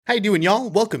How you doing, y'all?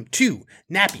 Welcome to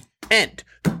Nappy and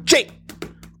Jake.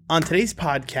 On today's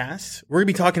podcast, we're going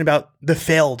to be talking about the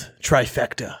failed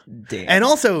trifecta. Damn. And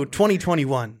also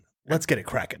 2021. Let's get it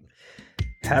cracking.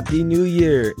 Happy New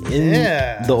Year in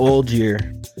the old year.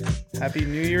 Happy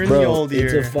New Year in Bro, the old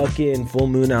year. it's a fucking full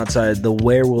moon outside. The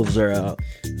werewolves are out.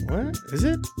 What? Is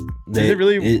it? Is it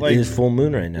really It is full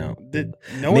moon right now.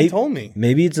 No one told me.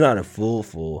 Maybe it's not a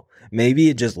full. Maybe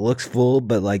it just looks full,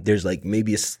 but like there's like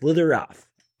maybe a slither off.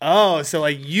 Oh, so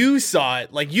like you saw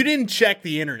it. Like you didn't check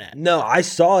the internet. No, I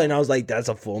saw it and I was like, that's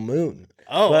a full moon.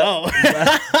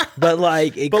 But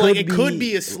like it could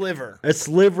be a sliver. A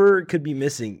sliver could be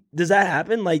missing. Does that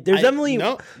happen? Like there's definitely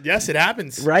no. Yes, it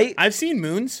happens. Right? I've seen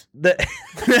moons.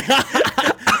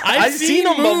 I've seen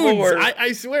them before.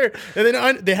 I swear. And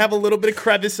then they have a little bit of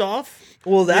crevice off.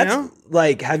 Well, that's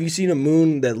like, have you seen a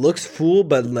moon that looks full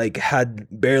but like had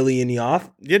barely any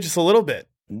off? Yeah, just a little bit.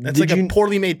 That's a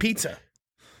poorly made pizza.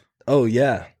 Oh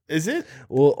yeah. Is it?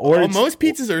 Well, most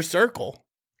pizzas are circle.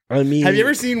 I mean, have you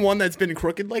ever seen one that's been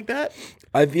crooked like that?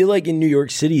 I feel like in New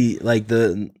York City, like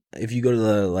if you go to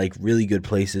the like really good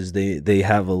places, they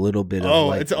have a little bit of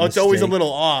like it's always a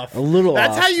little off.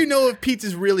 That's how you know if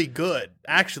pizza's really good.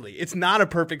 Actually, it's not a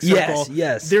perfect circle.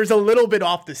 Yes. There's a little bit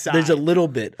off the side. There's a little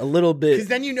bit. Because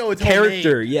then you know it's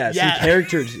character. homemade. Yeah, some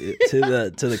character to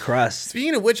the crust.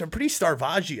 Speaking of which, I'm pretty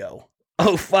Starvaggio.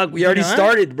 Oh fuck, we already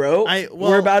started, bro.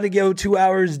 We're about to go 2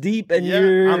 hours deep and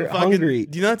you're hungry.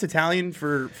 Do you know that's Italian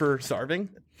for starving?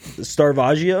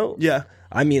 Starvaggio? Yeah.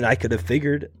 I mean, I could have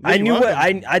figured. I knew what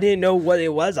I didn't know what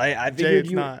it was. I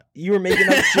figured you were making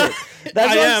up shit.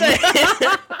 That's what I'm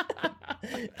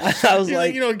saying. I was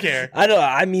like, you don't care. I don't.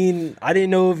 I mean, I didn't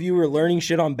know if you were learning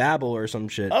shit on Babbel or some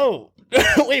shit. Oh,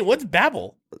 wait, what's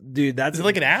Babbel? Dude, is it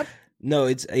like an app? No,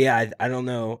 it's I don't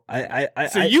know.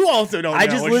 You also don't know. I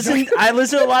just listen. I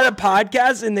listen to a lot of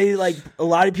podcasts, and they like a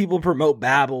lot of people promote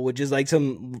Babbel, which is like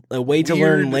a way to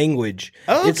learn language.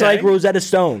 Oh, okay. It's like Rosetta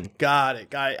Stone. Got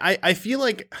it. I feel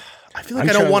like I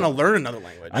don't want to learn another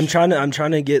language. I'm trying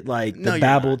to get like the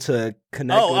Babbel to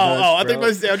connect. With us, I think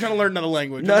I'm trying to learn another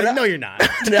language. No, you're not.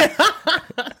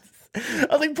 I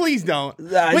was like, please don't.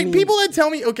 People that tell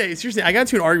me, okay, seriously, I got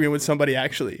into an argument with somebody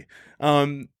actually.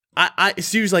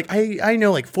 She was like, I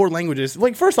know like 4 languages.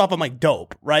 Like, first off, I'm like,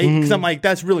 dope, right? Because I'm like,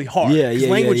 that's really hard. Yeah,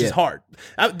 language is hard.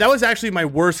 That was actually my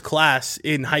worst class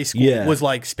in high school. Was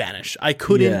like Spanish. I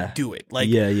couldn't do it. Like,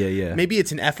 maybe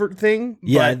it's an effort thing.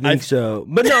 Yeah, I think so.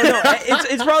 But no,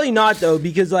 it's probably not though,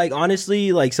 because like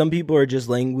honestly, like some people are just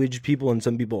language people and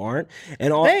some people aren't.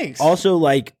 And also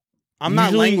like. I'm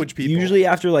not language people. Usually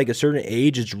after like a certain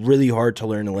age, it's really hard to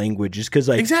learn a language just because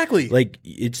like exactly like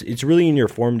it's really in your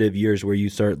formative years where you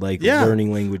start like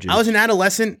learning languages. I was an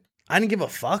adolescent. I didn't give a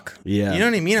fuck. Yeah. You know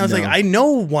what I mean? I was like, I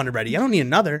know one already. I don't need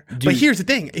another. Dude. But here's the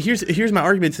thing. Here's my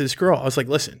argument to this girl. I was like,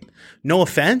 listen, no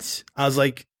offense. I was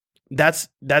like, that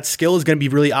skill is going to be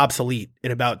really obsolete in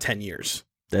about 10 years.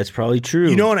 That's probably true.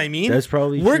 You know what I mean? That's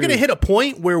probably We're going to hit a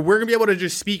point where we're going to be able to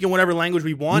just speak in whatever language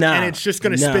we want, and it's just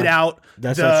going to spit out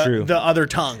not true. The other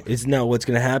tongue. What's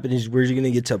going to happen is we're going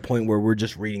to get to a point where we're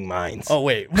just reading minds. Oh,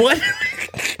 wait. What?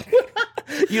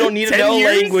 You don't need to know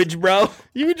language, bro.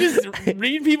 You would just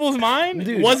read people's mind?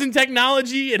 Dude. Wasn't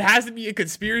technology? It has to be a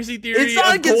conspiracy theory. It's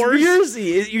not a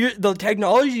conspiracy. The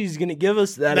technology is going to give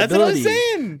us that ability. That's what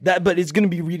I'm saying. But it's going to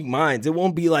be reading minds. It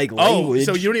won't be like language.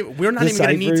 So we're not even going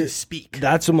to need to speak.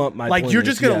 That's what my point is. You're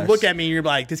just going to look at me and you're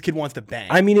like, this kid wants to bang.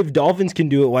 I mean, if dolphins can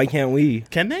do it, why can't we?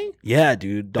 Can they? Yeah,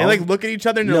 dude. They like look at each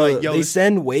other and they're like, yo. They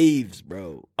send waves,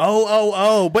 bro.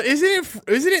 Oh. But isn't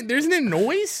it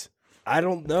noise? I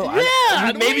don't know.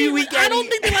 Yeah, maybe we can. I don't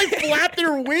think they like flap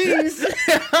their wings.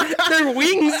 Their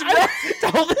wings, bro.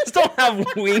 Dolphins don't have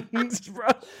wings, bro.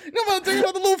 No, but I'm talking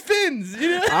about the little fins.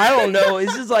 You know? I don't know.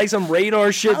 It's just like some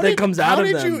radar shit that comes out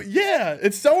of them. Yeah,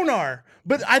 it's sonar.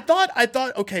 But I thought,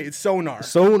 okay, it's sonar.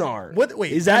 Sonar. What?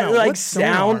 Wait, is that like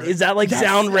sound? Sonar? Is that like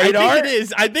sound radar?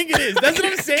 I think it is. That's what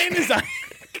I'm saying.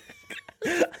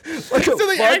 So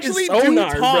they actually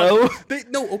sonar, do talk.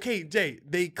 Bro. Jay.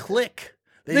 They click.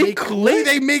 They click?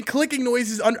 They make clicking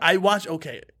noises. I watch a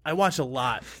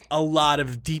lot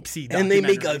of deep sea documentaries. And they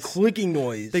make a clicking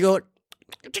noise. They go,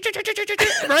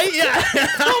 right? Yeah.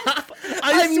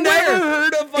 I've never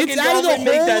heard a fucking dolphin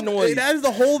make that noise. It has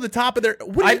the hole at the top of their.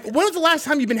 When was the last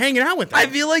time you've been hanging out with them? I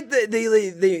feel like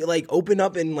they like open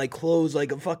up and like close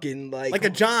like a fucking like a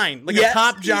gine, like a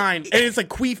top gine, and it's like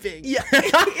queefing. Yeah,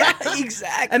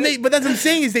 exactly. And but that's what I'm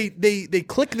saying is they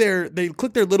click their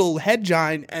little head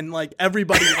gine and like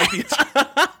everybody like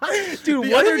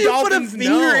dude, what if you put a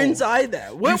finger inside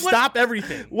that? You stop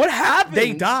everything. What happens?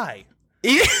 They die.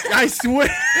 I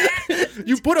swear.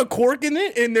 You put a cork in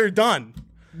it and they're done.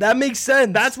 That makes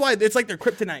sense. That's why it's like their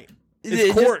kryptonite.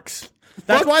 It's corks.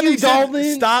 That's why they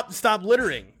stop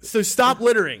littering. So stop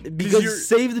littering because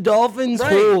save the dolphins,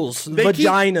 holes,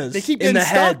 vaginas. They keep getting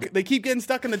stuck. They keep getting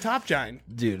stuck in the top giant.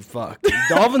 Dude, fuck.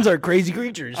 Dolphins are crazy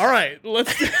creatures. All right,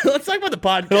 let's talk about the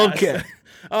podcast. Okay.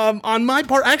 On my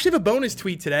part, I actually have a bonus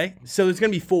tweet today, so it's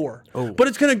gonna be 4. Oh. But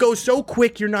it's gonna go so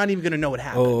quick, you're not even gonna know what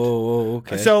happened. Oh,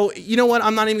 okay. So you know what?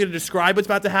 I'm not even gonna describe what's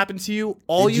about to happen to you.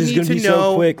 All you need to know,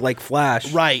 so quick, like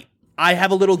Flash. Right. I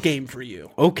have a little game for you.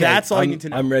 Okay. That's all you need to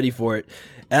know. I'm ready for it.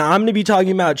 And I'm going to be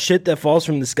talking about shit that falls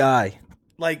from the sky.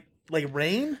 Like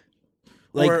rain?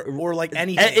 Or like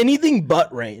anything? Anything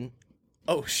but rain.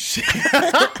 Oh, shit.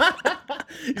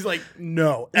 He's like,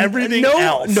 no. Everything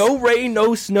else. No rain,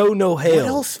 no snow, no hail. What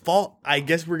else fall? I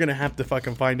guess we're going to have to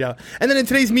fucking find out. And then in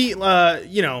today's meet, we're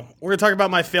going to talk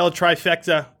about my failed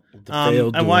trifecta.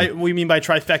 And what we mean by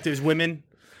trifecta is women.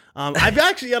 I've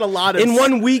actually got a lot of... In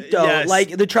 1 week, though. Yes.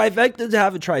 Like, the trifectas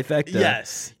have a trifecta.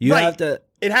 Yes. You have to...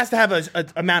 It has to have a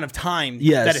amount of time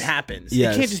that it happens.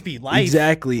 Yes. It can't just be life.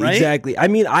 Exactly, right? Exactly. I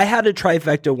mean, I had a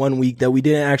trifecta 1 week that we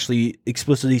didn't actually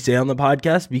explicitly say on the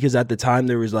podcast because at the time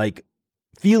there was, like,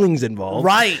 feelings involved.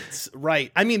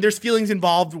 Right. I mean, there's feelings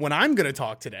involved when I'm going to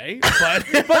talk today, but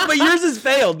but yours has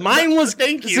failed. Mine was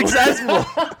successful.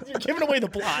 You're giving away the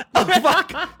plot. Oh,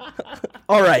 fuck.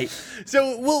 All right.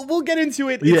 So we'll get into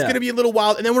it. It's going to be a little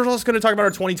wild, and then we're also going to talk about our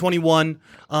 2021,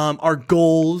 our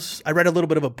goals. I read a little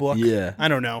bit of a book. Yeah. I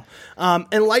don't know.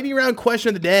 And lightning round question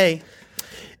of the day.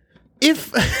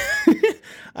 If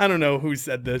I don't know who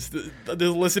said this, the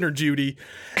listener Judy.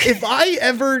 If I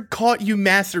ever caught you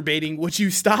masturbating, would you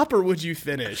stop or would you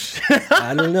finish?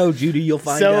 I don't know, Judy. You'll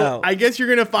find out. So I guess you're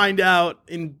gonna find out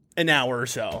in an hour or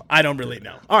so. I don't really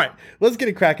know. All right, let's get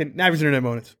it cracking. Navy's Internet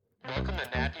Moments.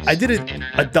 I did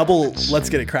a double let's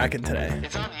get it cracking today.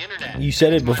 It's on the internet. You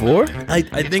said it before? I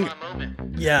think,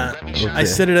 yeah. Okay. I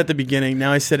said it at the beginning.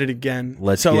 Now I said it again.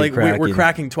 Let's get it cracking. We're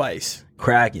cracking twice.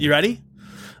 Cracking. You ready?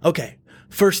 Okay.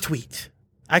 First tweet.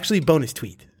 Actually, bonus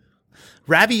tweet.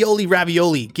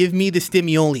 Ravioli, give me the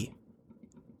stimuli.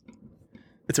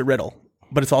 It's a riddle,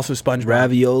 but it's also SpongeBob.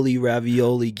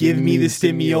 Ravioli, give me the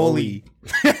stimuli.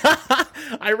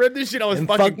 I read this shit. I was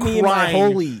fucking crying. In my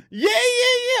holy. Yeah.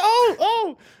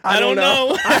 Oh. I don't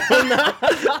know.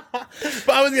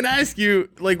 But I was gonna ask you,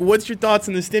 like, what's your thoughts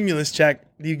on the stimulus check?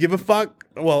 Do you give a fuck?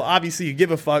 Well, obviously you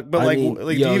give a fuck, but do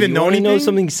you even know anything? You know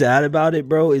something sad about it,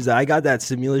 bro? Is that I got that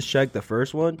stimulus check, the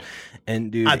first one,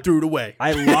 and dude, I threw it away.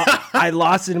 I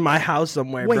lost it in my house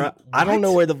somewhere, bro. What? I don't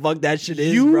know where the fuck that shit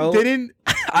is, bro. You didn't?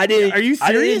 I didn't. Are you serious?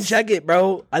 I didn't check it,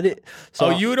 bro. I didn't. So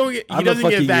you don't get. He doesn't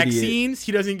get vaccines. Idiot.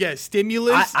 He doesn't get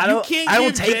stimulus. I don't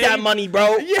take that money,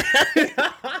 bro. Yeah.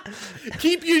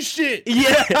 Keep your shit.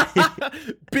 Yeah.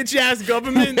 Bitch ass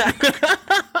government.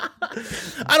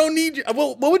 I don't need you.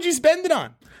 Well, what would you spend it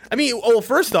on? I mean,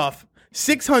 first off,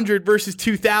 600 versus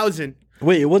 2,000.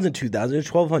 Wait, it wasn't 2,000.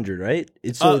 It's 1,200, right?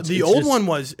 The old one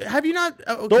was. Have you not?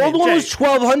 Okay, the old one was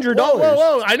 $1,200.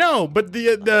 Whoa! I know, but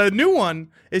the new one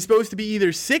is supposed to be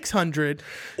either 600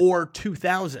 or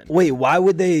 2,000. Wait, why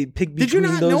would they pick between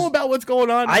those? Did you not know about what's going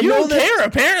on? You don't care,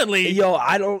 apparently. Yo,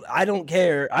 I don't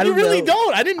care. I don't really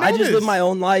don't. I didn't know I just live my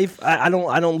own life. I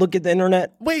don't look at the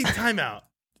internet. Wait, time out.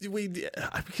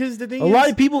 Because the thing is, a lot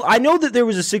of people. I know that there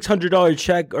was a $600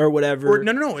 check or whatever.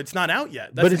 No, it's not out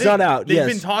yet. But it's not out. They've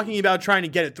been talking about trying to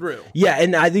get it through. Yeah,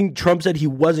 and I think Trump said he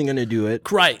wasn't going to do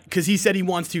it. Right, because he said he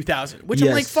wants 2,000. Which I'm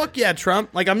like, fuck yeah,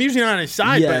 Trump. Like, I'm usually not on his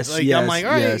side, but I'm like,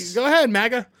 all right, go ahead,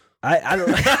 MAGA. I don't.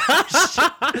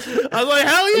 I was like,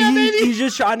 hell yeah, baby. He's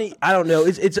just trying to. I don't know.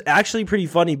 It's actually pretty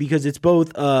funny because it's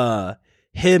both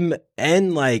him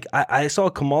and like I saw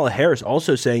Kamala Harris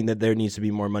also saying that there needs to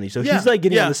be more money. So he's like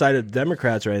getting on the side of the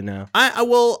Democrats right now. I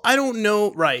don't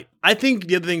know. Right. I think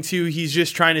the other thing too, he's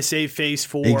just trying to save face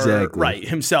for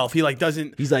himself. He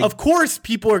doesn't. He's like, of course,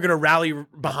 people are gonna rally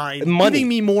behind giving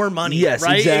me more money. Yes,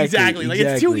 right. Exactly. Like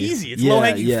it's too easy. It's low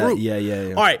hanging fruit.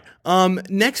 Yeah. All right.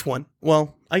 Next one.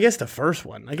 Well, I guess the first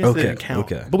one. I guess they didn't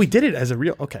count. Okay. But we did it as a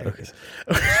real. Okay.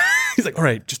 He's like, all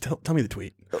right, just tell me the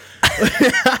tweet.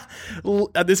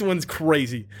 This one's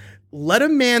crazy. Let a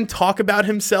man talk about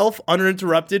himself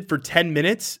uninterrupted for 10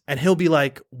 minutes, and he'll be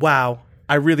like, wow,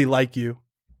 I really like you.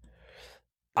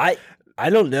 I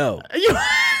don't know.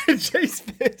 Jay's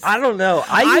pissed. I don't know.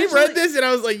 I read this and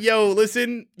I was like, yo,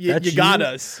 listen, you got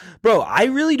us. Bro, I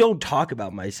really don't talk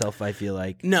about myself, I feel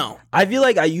like. No. I feel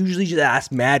like I usually just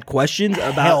ask mad questions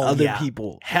about other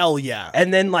people. Hell yeah.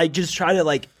 And then like just try to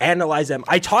like analyze them.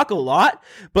 I talk a lot,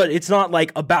 but it's not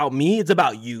like about me, it's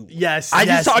about you. Yes. I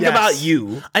just talk about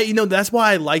you. That's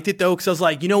why I liked it though, because I was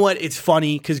like, you know what? It's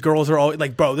funny because girls are always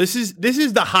like, bro, this is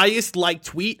the highest liked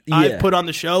tweet I've put on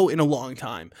the show in a long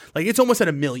time. Like it's almost at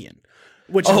 1 million.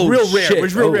 Which is real rare.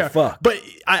 Which is real rare. Fuck. But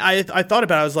I thought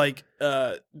about it. I was like,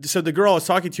 so the girl I was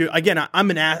talking to, again,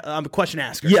 I'm a question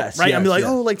asker. Yes. Right? Yes, I'm like, yes.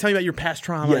 oh, like tell me about your past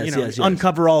trauma. Yes,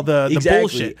 uncover all the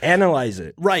bullshit. Analyze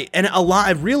it. Right. And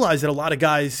I've realized that a lot of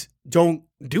guys don't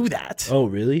do that. Oh,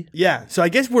 really? Yeah. So I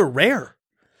guess we're rare.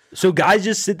 So guys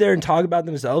just sit there and talk about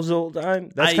themselves the whole time?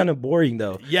 That's kind of boring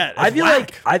though. Yeah. I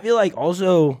feel like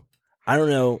also, I don't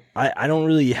know, I don't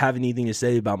really have anything to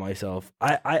say about myself.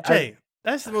 Jay,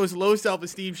 that's the most low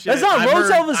self-esteem shit. That's not low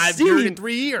self-esteem. I've heard in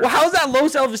 3 years. Well, how's that low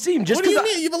self-esteem? What do you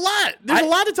mean? You have a lot. There's a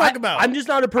lot to talk about. I'm just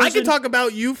not a person. I can talk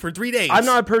about you for 3 days. I'm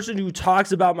not a person who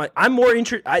talks about I'm more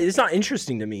it's not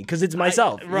interesting to me because it's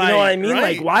myself. Right, you know what I mean?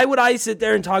 right. Like, why would I sit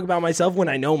there and talk about myself when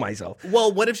I know myself?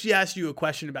 Well, what if she asked you a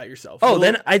question about yourself? Oh,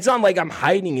 then it's not like I'm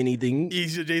hiding anything.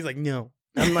 Jay's like, no.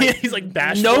 I'm like, he's like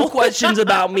bashful. No questions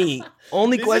about me.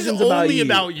 Only questions about you. Only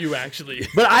about you, actually.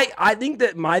 But I think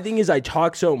that my thing is I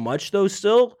talk so much though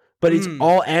still. But it's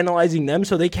all analyzing them,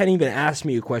 so they can't even ask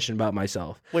me a question about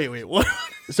myself. Wait, what?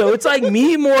 So it's like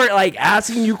me more like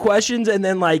asking you questions and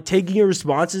then like taking your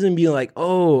responses and being like,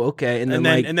 oh, okay. And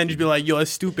then just be like, yo,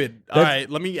 that's stupid. All right,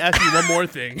 let me ask you one more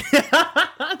thing.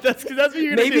 that's what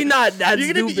you're gonna do. Maybe not that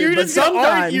stupid, you're but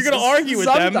sometimes you're gonna argue with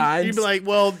them. Sometimes you'd be like,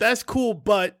 well, that's cool,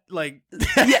 but like,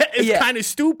 it's kind of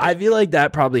stupid. I feel like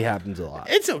that probably happens a lot.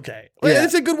 It's okay. Yeah.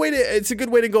 It's a good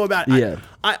way to go about it. Yeah.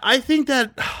 I think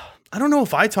that. I don't know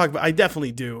if I talk about. I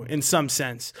definitely do in some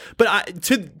sense, but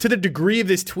to the degree of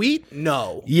this tweet,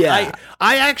 no. Yeah,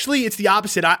 I actually, it's the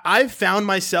opposite. I've found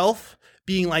myself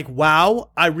being like, wow,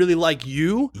 I really like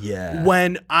you. Yeah.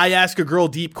 When I ask a girl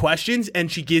deep questions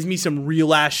and she gives me some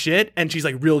real ass shit and she's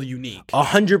like real unique.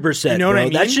 100%. You know what I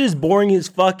mean? That shit is boring as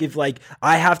fuck if like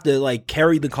I have to like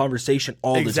carry the conversation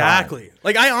all the time. Exactly.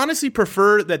 Like I honestly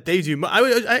prefer that they do.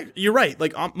 You're right.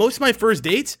 Like most of my first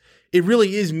dates, it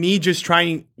really is me just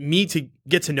trying to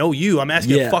get to know you. I'm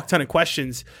asking a fuck ton of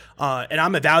questions, and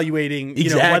I'm evaluating,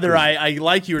 whether I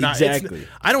like you or not. Exactly.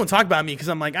 I don't talk about me because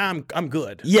I'm like I'm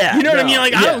good. Yeah, you know what I mean.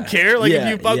 Like I don't care. Like if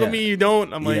you fuck with me, you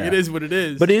don't. I'm like it is what it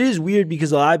is. But it is weird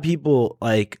because a lot of people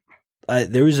like.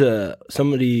 There was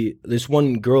this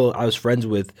one girl I was friends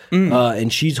with,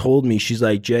 and she told me, she's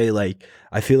like, Jay, like,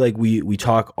 I feel like we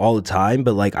talk all the time,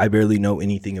 but like I barely know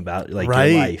anything about like your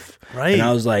life. Right. And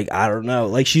I was like, I don't know.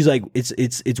 Like she's like,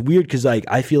 it's weird because like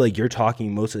I feel like you're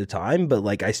talking most of the time, but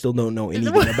like I still don't know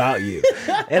anything about you.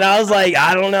 And I was like,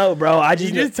 I don't know, bro.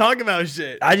 You just talk about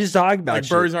shit. I just talk about like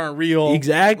shit. Birds aren't real.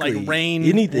 Exactly. Like rain,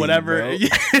 anything, whatever.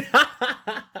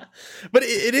 But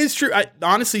it is true.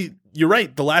 Honestly, you're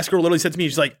right. The last girl literally said to me,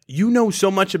 she's like, you know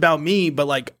so much about me, but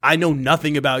like I know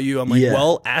nothing about you. I'm like,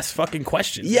 well, ask fucking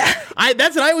questions. Yeah.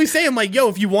 That's what I always say. I'm like, yo,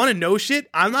 if you want to know shit,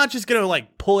 I'm not just gonna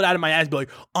like pull it out of my ass and be like,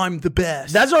 I'm the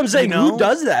best. That's what I'm saying. Who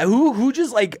does that? Who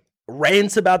just like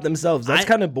rants about themselves? That's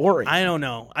kind of boring. I don't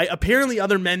know. Apparently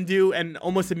other men do, and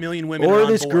almost 1 million women or are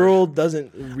on this board. girl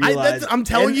doesn't realize. I'm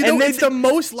telling you, though, it's the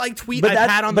most liked tweet I've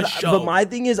had on the show. But my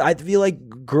thing is, I feel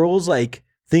like girls like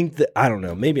think that, I don't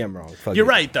know, maybe I'm wrong. You're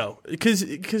right though, because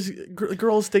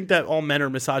girls think that all men are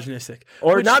misogynistic,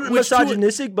 or not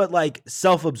misogynistic, but like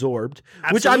self-absorbed.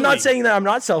 Absolutely. Which I'm not saying that I'm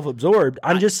not self-absorbed.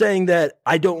 I'm just saying that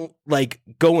I don't like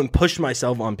go and push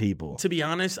myself on people. To be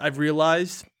honest, I've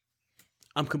realized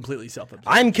I'm completely self-absorbed.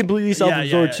 I'm completely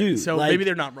self-absorbed too. So like, maybe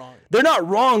they're not wrong. They're not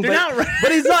wrong, but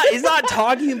he's not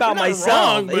talking about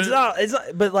myself. Wrong, it's not.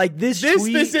 But like this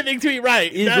specific tweet,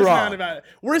 right? Is that's wrong. Not about it.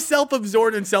 We're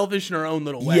self-absorbed and selfish in our own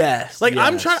little way. Yes. Like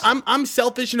yes. I'm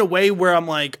selfish in a way where I'm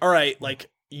like, all right, like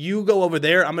you go over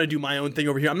there, I'm gonna do my own thing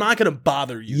over here. I'm not gonna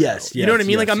bother you. Yes. You know what I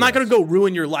mean? Like I'm not gonna go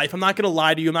ruin your life. I'm not gonna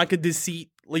lie to you. I'm not gonna deceit.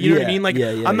 Like, you know what I mean? Like,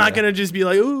 I'm not going to just be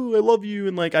like, oh, I love you.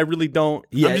 And like, I really don't.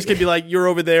 I'm just going to be like, you're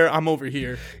over there. I'm over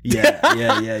here. Yeah.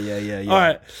 All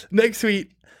right. Next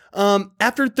tweet.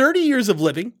 After 30 years of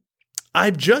living,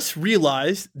 I've just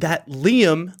realized that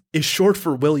Liam is short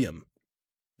for William.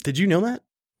 Did you know that?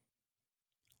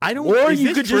 I don't. Or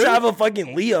you could just have a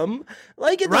fucking Liam.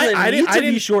 Like, it doesn't need to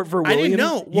be short for William. I didn't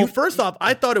know. Well, first off,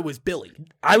 I thought it was Billy.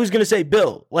 I was gonna say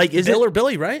Bill. Like, is Bill it or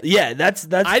Billy? Right? Yeah, that's.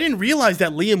 I didn't realize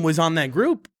that Liam was on that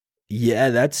group.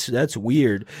 Yeah, that's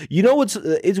weird. You know what's?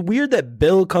 It's weird that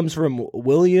Bill comes from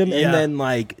William, and then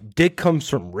like Dick comes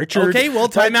from Richard. Okay, well,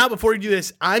 time out before you do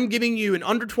this. I'm giving you in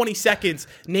under 20 seconds,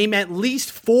 name at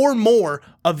least 4 more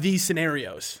of these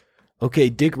scenarios. Okay,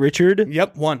 Dick Richard.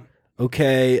 Yep, 1.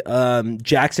 Okay,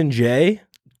 Jackson J.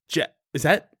 Is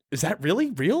that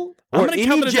really real? Or I'm going to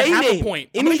count that as a half name. a point.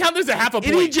 I'm going to count that as a half a point.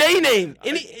 Any J name.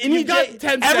 Any got J.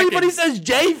 10 Everybody seconds. says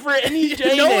J for any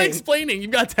J No name. explaining.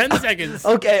 You've got 10 seconds.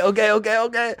 Okay. You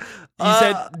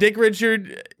said Dick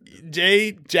Richard,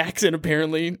 J, Jackson,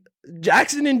 apparently.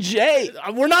 Jackson and J.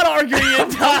 We're not arguing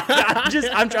it.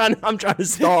 I'm trying to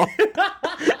stall.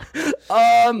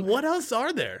 What else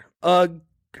are there?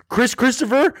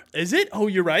 Christopher. Is it? Oh,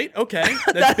 you're right. Okay,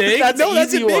 that's big. That's no, an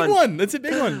that's a easy big one. one. That's a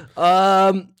big one.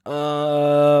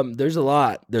 There's a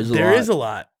lot. There is a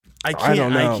lot. I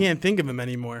don't know. I can't think of them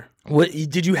anymore. What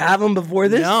did you have them before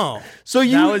this? No. So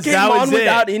you came on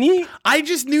without any? I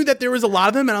just knew that there was a lot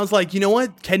of them, and I was like, you know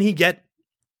what? Can he get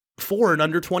 4 in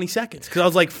under 20 seconds? Because I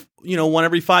was like, one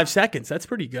every 5 seconds. That's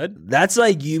pretty good. That's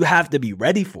like you have to be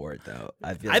ready for it, though.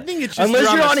 I think it's just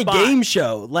unless you're on a a game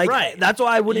show, like right. That's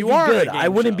why I wouldn't be good. I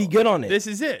wouldn't be good on it. This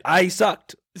is it. I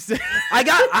sucked. I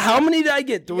got how many did I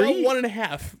get? 3?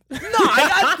 1.5. No,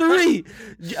 I got 3.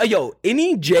 Yo,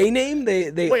 any J name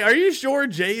they Wait, are you sure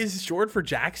J is short for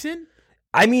Jackson?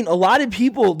 I mean, there's a lot of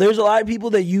people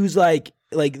that use like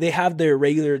they have their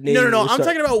regular name. No. I'm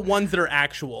talking about ones that are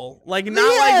actual. Like not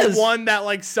like one that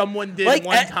like someone did like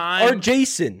one time. Or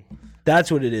Jason.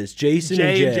 That's what it is. Jason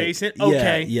and J. Jason?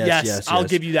 Okay. Yeah, yes. I'll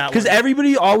give you that one. Because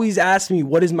everybody always asks me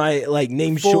what is my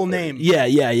name full name.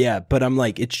 Yeah. But I'm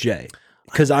like, it's J.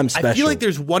 Because I'm special. I feel like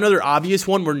there's one other obvious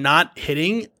one we're not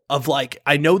hitting of like,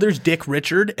 I know there's Dick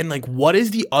Richard, and like, what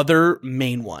is the other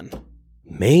main one?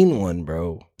 Main one,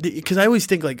 bro. Because I always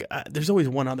think like there's always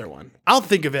one other one. I'll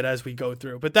think of it as we go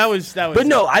through. But that was. But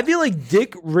no, I feel like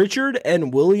Dick, Richard,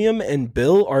 and William and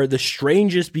Bill are the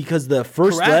strangest because the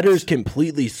first letters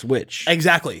completely switch.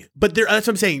 Exactly. But that's what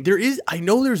I'm saying. I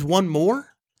know there's one more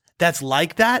that's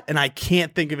like that, and I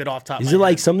can't think of it off top. Is it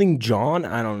like something John?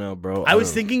 I don't know, bro. I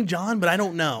was thinking John, but I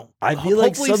don't know. I feel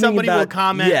like hopefully somebody will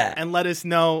comment and let us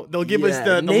know. They'll give us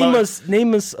the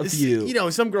name us a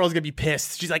few. Some girl's gonna be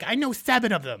pissed. She's like, I know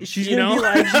 7 of them. She's gonna be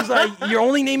like, you're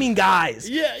only naming guys.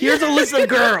 Yeah. Here's a list of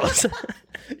girls.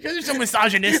 You guys are so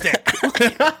misogynistic.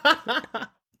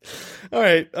 All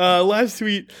right, last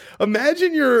tweet.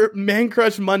 Imagine your man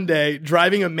crush Monday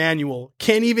driving a manual,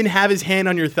 can't even have his hand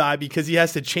on your thigh because he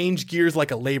has to change gears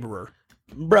like a laborer.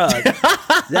 Bruh,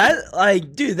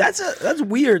 that's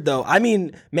weird though. I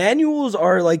mean, manuals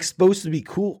are like supposed to be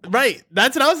cool, right?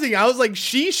 That's what I was thinking. I was like,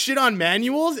 she shit on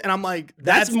manuals, and I'm like,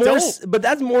 that's more, dope. But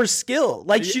that's more skill.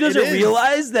 Like she doesn't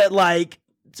realize that like.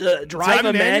 To drive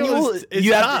a manual,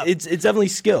 it's definitely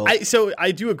skill. So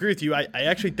I do agree with you. I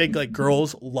actually think like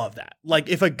girls love that. Like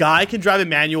if a guy can drive a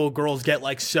manual, girls get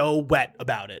like so wet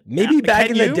about it. Maybe back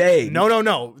in the day.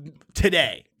 No.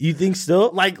 Today. You think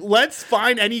still? Like let's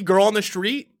find any girl on the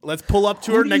street. Let's pull up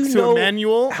to her next to a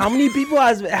manual. How many people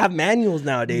have manuals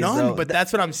nowadays? None, though? but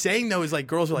that's what I'm saying though. Is like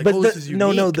girls are like, this is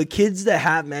unique. No, the kids that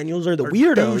have manuals are the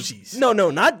weirdos. Douches. No,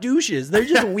 not douches. They're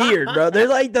just weird, bro. They're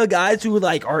like the guys who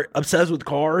like are obsessed with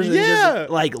cars and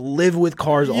just like live with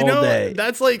cars all day.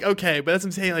 That's like okay, but that's what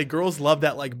I'm saying. Like girls love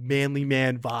that like manly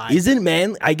man vibe. Isn't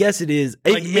man? I guess it is.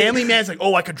 Like manly man's like,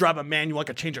 oh, I could drive a manual. I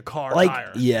could change a car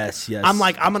tire. Yes. I'm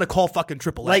like, I'm gonna call fucking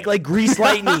AAA. Like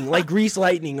Grease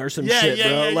Lightning, or some shit,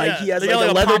 bro. Like he has like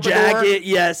a leather jacket.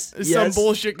 Yes, some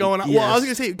bullshit going on. Yes. Well, I was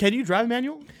gonna say, can you drive a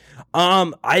manual?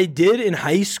 I did in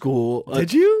high school.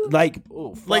 Did you? Like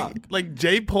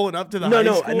Jay pulling up to the high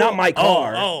school? No, not my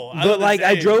car. But like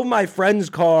I drove my friend's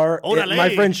car,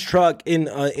 my friend's truck in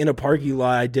a parking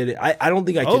lot. I did it. I don't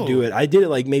think I could do it. I did it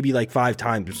like maybe 5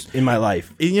 times in my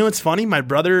life. You know what's funny? My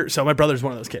brother's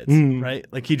one of those kids, right?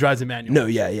 Like he drives a manual. No,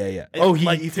 yeah.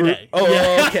 Today.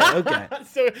 Okay.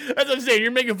 So that's what I'm saying.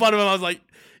 You're making fun of him. I was like,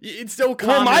 it's so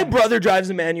common. Well, my brother drives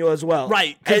a manual as well.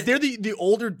 Right. Because they're the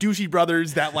older douchey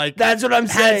brothers that like that's what I'm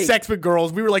saying. Had sex with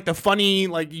girls. We were like the funny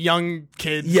like young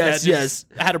kids. Yes.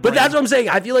 Had a brain. But that's what I'm saying.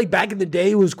 I feel like back in the day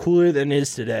it was cooler than it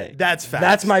is today. That's fact.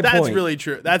 That's my point. That's really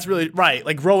true. That's really right.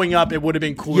 Like growing up, it would have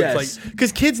been cooler. Yes.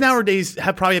 Because kids nowadays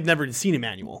have never seen a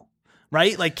manual.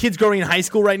 Right? Like kids growing in high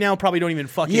school right now probably don't even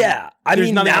fucking. Yeah. I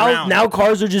mean, now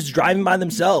cars are just driving by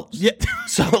themselves. Yeah.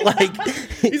 So like.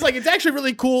 He's like, it's actually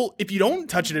really cool if you don't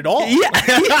touch it at all. Yeah.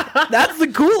 That's the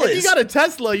coolest. If you got a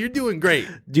Tesla, you're doing great.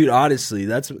 Dude, honestly,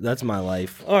 that's my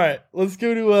life. All right. Let's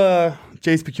go to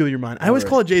Jay's Peculiar Mind. I always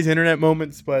call it Jay's Internet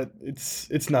Moments, but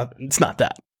it's not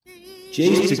that.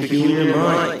 Jay's Peculiar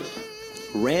Mind.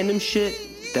 Random shit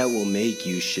that will make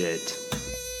you shit.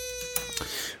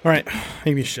 All right,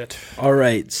 maybe shit. All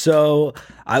right, so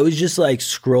I was just like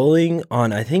scrolling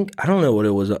on, I don't know what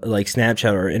it was, like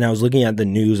Snapchat, and I was looking at the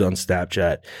news on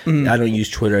Snapchat. I don't use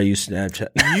Twitter, I use Snapchat.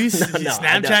 You use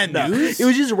Snapchat news? It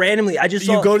was just randomly. I just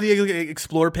saw, you go to the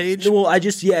Explore page? Well,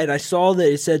 and I saw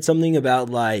that it said something about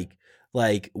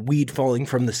like weed falling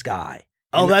from the sky.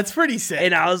 Oh, that's pretty sick.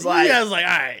 And I was like, all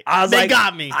right. They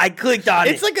got me. I clicked on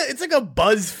it. It's like a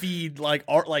BuzzFeed like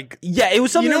art like. Yeah, it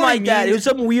was something like that. It was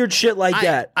some weird shit like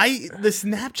that. The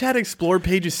Snapchat Explore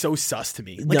page is so sus to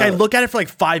me. Like I look at it for like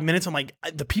 5 minutes. I'm like,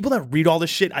 the people that read all this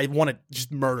shit, I want to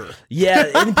just murder. Yeah,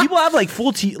 and people have like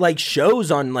full like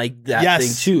shows on like that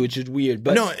thing too, which is weird.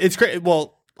 But no, it's great.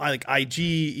 Well, I like IG,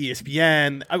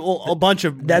 ESPN, a bunch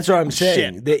of. That's what I'm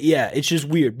saying. It's just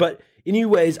weird, but.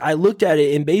 Anyways, I looked at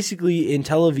it, and basically in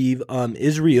Tel Aviv,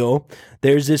 Israel,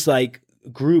 there's this like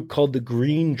group called the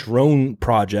Green Drone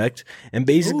Project, and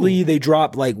basically they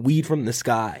drop like weed from the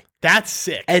sky. That's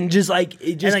sick. And just like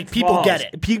it just and, like, people get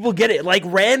it. People get it like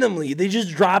randomly. They just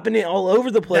dropping it all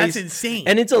over the place. That's insane.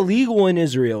 And it's illegal in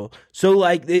Israel. So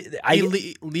like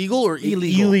legal or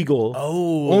illegal? Illegal.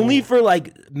 Oh. Only for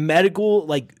like medical,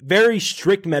 like very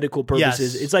strict medical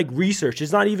purposes. Yes. It's like research.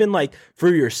 It's not even like for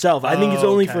yourself. I think it's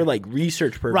only for like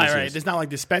research purposes. Right. It's not like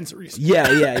dispensaries.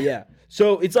 Yeah.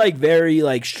 So it's like very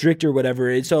like strict or whatever.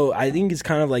 And so I think it's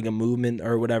kind of like a movement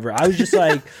or whatever. I was just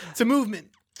like, it's a movement.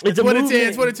 It's what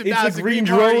it's about. It's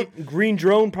a green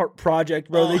drone project,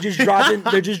 bro. They're just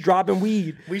dropping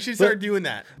weed. We should start doing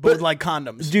that, but with like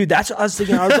condoms, dude. That's what I was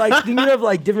thinking. I was like thinking of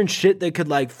like different shit that could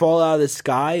like fall out of the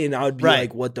sky, and I would be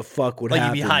like, "What the fuck would happen?"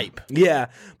 Like you'd be hype. Yeah,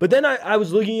 but then I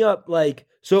was looking up like.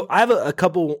 So I have a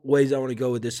couple ways I want to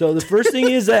go with this. So the first thing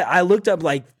is that I looked up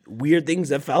like weird things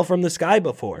that fell from the sky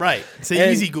before. Right. It's an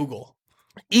easy Google.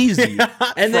 Easy.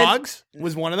 And frogs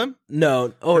was one of them?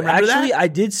 No. Oh, remember actually, that? I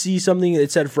did see something that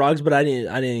said frogs, but I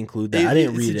didn't include that. I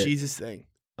didn't read it. It's a Jesus thing.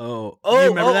 Oh, you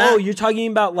remember that? Oh, you're talking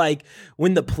about like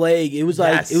when the plague. It was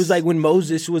like it was like when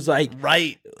Moses was like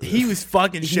right. He was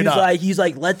fucking shit up. He's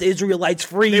like let the Israelites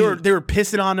free. They were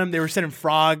pissing on him. They were sending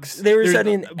frogs. They were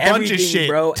sending a bunch of shit,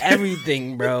 bro.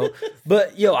 Everything, bro.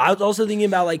 But I was also thinking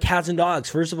about like cats and dogs.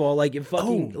 First of all, like it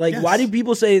fucking why do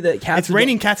people say that cats? It's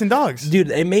raining cats and dogs,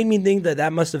 dude. It made me think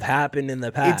that must have happened in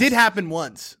the past. It did happen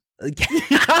once.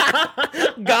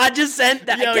 God just sent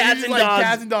that cats and dogs.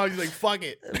 Cats and dogs. He's like, fuck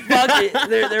it.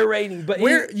 They're raining. But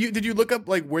did you look up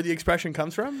like where the expression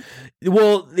comes from?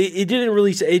 Well, it didn't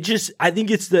really say. It just I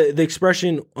think it's the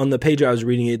expression on the page I was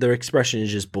reading. It their expression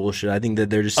is just bullshit. I think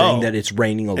that they're just saying that it's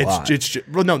raining a lot.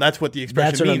 Well, no, that's what the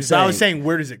expression means. I was saying,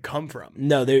 where does it come from?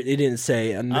 No, it didn't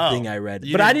say on the thing I read.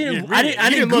 But I didn't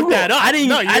look that up. I didn't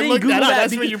look Google that up. that.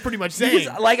 That's what you're pretty much saying.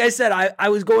 Because, like I said, I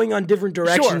was going on different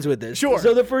directions with this. Sure.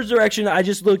 So the first direction, I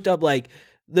just looked up like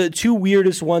the two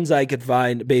weirdest ones I could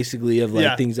find, basically, of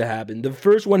like things that happened. The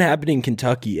first one happened in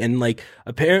Kentucky, and like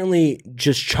apparently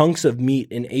just chunks of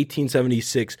meat in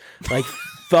 1876 like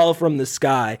fell from the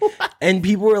sky, and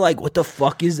people were like, "What the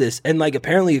fuck is this?" And like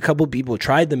apparently a couple people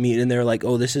tried the meat, and they're like,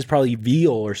 "Oh, this is probably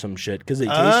veal or some shit," because they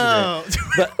tasted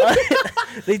it.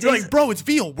 But they're like, "Bro, it's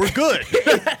veal. We're good.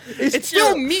 It's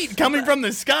still meat coming from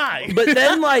the sky." But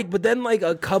then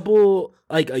a couple.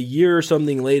 Like a year or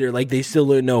something later, like they still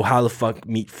don't know how the fuck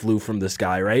meat flew from the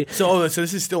sky, right? So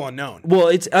this is still unknown. Well,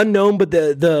 it's unknown, but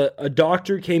a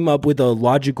doctor came up with a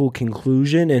logical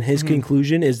conclusion, and his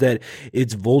conclusion is that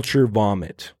it's vulture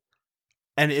vomit.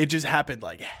 And it just happened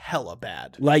like hella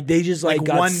bad. Like they just like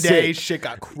got one day sick. Shit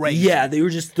got crazy. Yeah, they were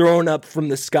just throwing up from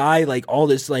the sky like all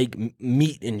this like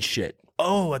meat and shit.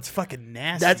 Oh, that's fucking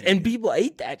nasty. And people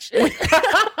ate that shit.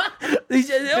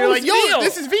 They're like, yo,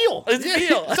 this is veal. It's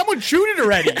veal. Someone chewed it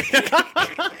already.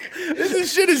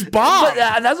 This shit is bomb. But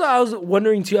that's what I was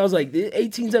wondering too. I was like,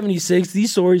 1876,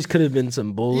 these stories could have been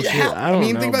some bullshit. Yeah, I don't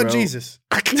know, think about bro. Jesus.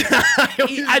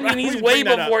 I mean, he's way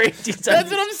before 1876.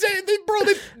 That's what I'm saying.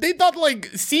 They thought like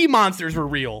sea monsters were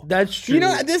real. That's true. You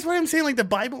know, that's what I'm saying. Like the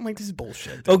Bible, I'm like, this is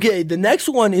bullshit. Okay, the next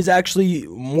one is actually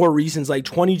more recent, like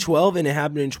 2012, and it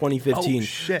happened in 2015. Oh,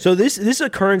 shit. So this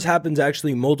occurrence happens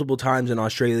actually multiple times in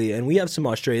Australia, and we have some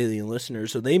Australian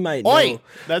listeners, so they might know. Oi!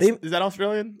 Is that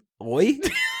Australian? Oi?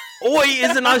 Oi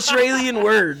is an Australian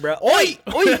word, bro. Oi!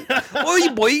 Oi! Oi,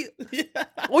 boy!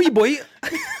 Oi, boy!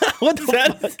 What the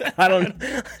fuck? I don't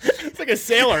know. It's like a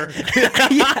sailor.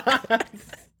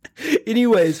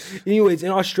 Anyways, in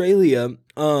Australia,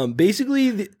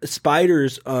 Basically, the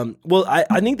spiders. Well,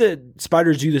 I think that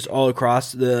spiders do this all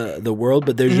across the world,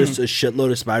 but there's just a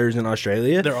shitload of spiders in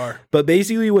Australia. There are. But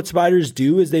basically, what spiders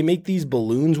do is they make these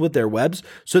balloons with their webs.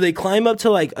 So they climb up to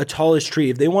like a tallest tree.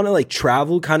 If they want to like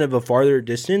travel kind of a farther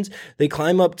distance, they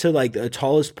climb up to like the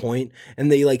tallest point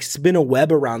and they like spin a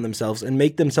web around themselves and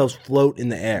make themselves float in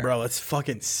the air. Bro, that's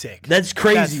fucking sick. That's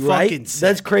crazy, right? Fucking sick.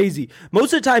 That's crazy.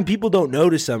 Most of the time, people don't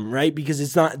notice them, right? Because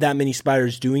it's not that many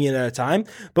spiders doing it at a time.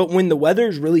 But when the weather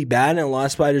is really bad and a lot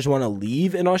of spiders want to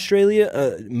leave in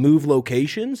Australia, move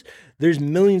locations, there's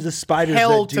millions of spiders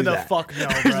Hell that do to the that. fuck no,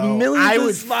 bro. There's millions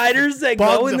of spiders that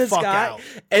go in the sky out.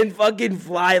 and fucking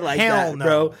fly like Hell that, no.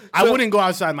 bro. I wouldn't go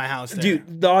outside my house there.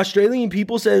 Dude, the Australian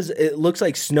people says it looks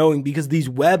like snowing because these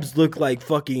webs look like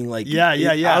fucking like Yeah.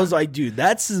 I was like, dude,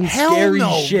 that's some Hell scary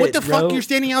no. shit. What the bro. fuck you're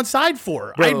standing outside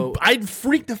for? Bro. I'd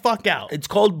freak the fuck out. It's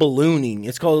called ballooning.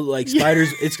 It's called like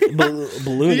spiders. It's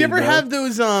ballooning. Did you ever bro. have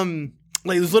those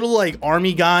like those little like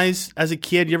army guys as a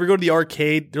kid? You ever go to the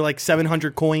arcade? They're like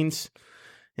 700 coins.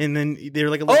 And then they're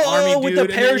like a little army dude with the and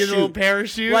then your parachute. little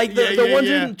parachute. Like the ones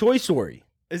in Toy Story.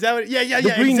 Is that what? Yeah.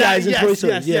 The green guys in Toy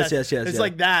Story. Yes. It's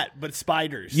like that, but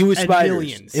spiders. You with and spiders.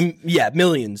 Millions.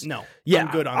 Millions. No. Yeah,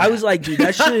 I'm good on I that. was like, dude,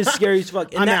 that shit is scary as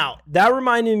fuck. And I'm that, out. That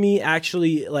reminded me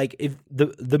actually, like, if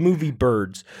the movie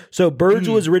Birds. So Birds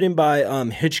was written by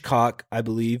Hitchcock, I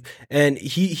believe, and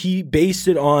he based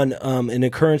it on an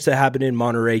occurrence that happened in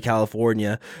Monterey,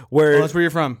 California, where that's where you're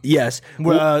from. yes,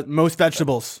 Most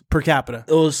vegetables per capita.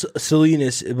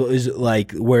 Salinas is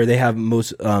like where they have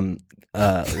most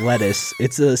lettuce.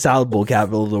 It's the salad bowl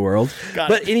capital of the world.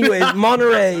 But anyways,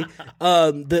 Monterey,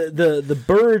 the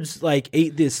birds like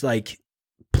ate this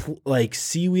like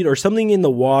seaweed or something in the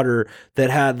water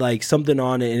that had like something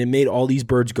on it, and it made all these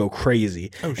birds go crazy.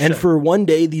 Oh, shit. And for one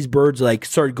day, these birds like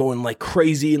started going like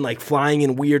crazy and like flying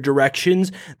in weird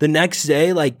directions. The next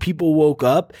day, like people woke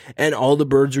up and all the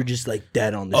birds were just like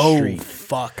dead on the street. Oh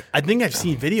fuck! I think I've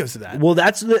seen videos of that. Well,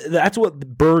 that's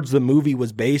what Birds the movie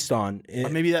was based on.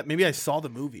 Maybe I saw the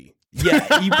movie.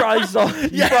 Yeah, you probably saw.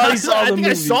 You probably saw I the think movie.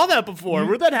 I saw that before.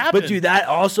 Where'd that happen? But dude, that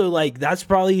also like that's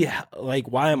probably like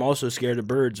why I'm also scared of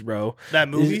birds, bro. That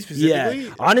movie specifically?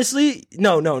 Yeah, honestly,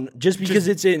 no, just because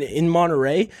it's in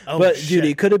Monterey. Oh, but shit. dude,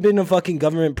 it could have been a fucking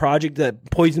government project that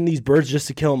poisoned these birds just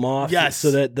to kill them off. Yes,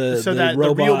 so that the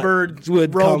real birds,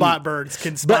 would robot birds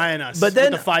can spy on us. But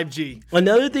then with the 5G.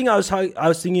 Another thing I was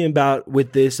thinking about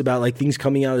with this about like things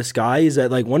coming out of the sky is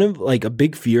that like one of like a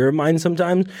big fear of mine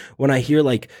sometimes when I hear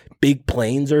like big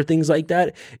planes or things like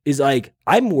that is like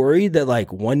I'm worried that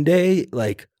like one day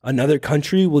like another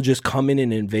country will just come in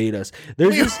and invade us.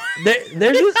 There's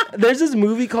this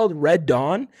movie called Red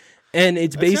Dawn, and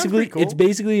it's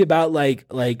basically about like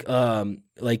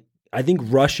I think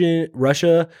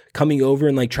Russia coming over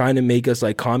and like trying to make us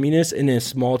like communists in a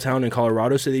small town in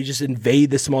Colorado. So they just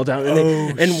invade this small town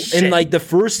and like the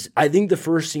first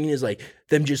scene is like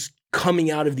them just coming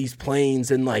out of these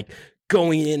planes and like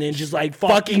going in and just like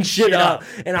fucking shit up.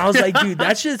 And I was like, dude,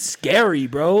 that shit's scary,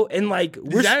 bro. And like,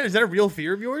 is that a real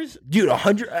fear of yours? Dude,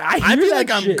 100. I feel like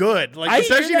I'm good. Like,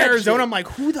 especially in Arizona, shit. I'm like,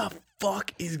 who the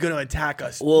fuck is gonna attack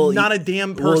us? Well, not a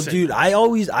damn person. Well, dude, I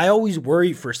always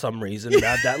worry for some reason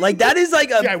about that. Like, that is like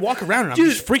a. Yeah, I walk around and I'm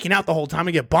just freaking out the whole time.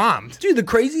 I get bombed. Dude, the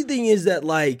crazy thing is that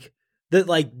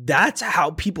that's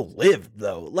how people live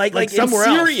though. Like in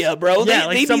Syria, else. Bro. Yeah,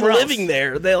 they be living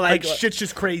there. They like shit's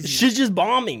just crazy. Shit's just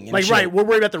bombing. And like shit. right, we're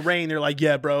worried about the rain. They're like,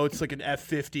 yeah, bro, it's like an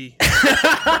F-50.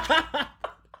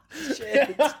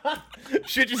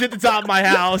 Shit just hit the top of my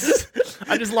house.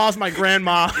 I just lost my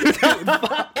grandma.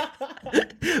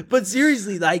 But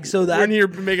seriously, like, so that we're in here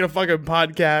making a fucking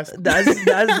podcast.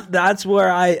 That's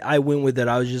where I went with it.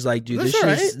 I was just like, dude, this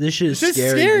shit is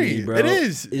scary to me, bro. It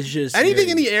is. It's just anything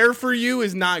scary. in the air for you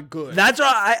is not good. That's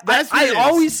why I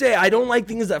always say I don't like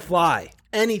things that fly.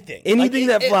 Anything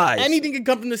that flies. Anything can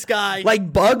come from the sky.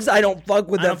 Like bugs, I don't fuck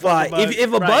with that fly.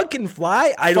 If a bug can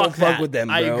fly, I don't fuck with them,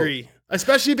 bro. I agree.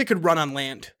 Especially if it could run on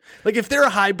land. Like if they're a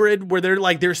hybrid where they're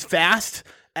like there's fast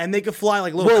and they could fly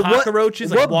like little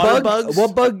cockroaches, like water bugs.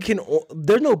 What bug can?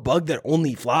 There's no bug that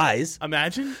only flies.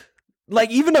 Imagine.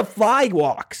 Like even a fly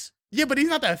walks. Yeah, but he's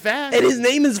not that fast. And his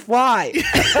name is Fly.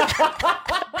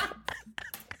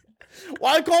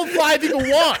 Why call them fly if you can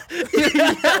walk?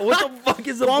 Yeah, what the fuck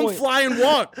is the Call them point? fly and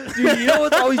walk. Dude, you know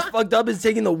what's always fucked up is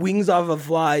taking the wings off of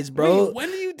flies, bro. Wait, when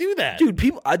do you do that? Dude,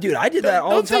 I did that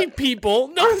all Don't the time. say people.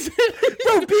 No,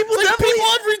 Bro, people like definitely, people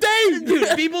every day.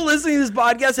 dude, people listening to this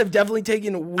podcast have definitely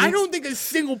taken wings. I don't think a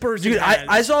single person Dude, has.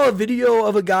 I saw a video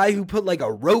of a guy who put like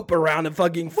a rope around a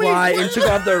fucking fly and took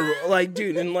off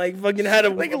the fucking had a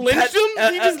like lynched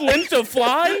him? He just lynched a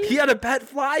fly? He had a pet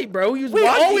fly, bro. He was Wait,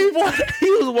 walking. oh, He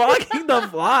was walking the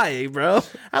fly, bro.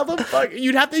 How the fuck?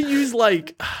 You'd have to use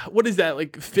like, what is that?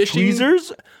 Like fishing?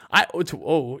 Tweezers?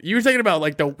 You were talking about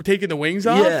like taking the wings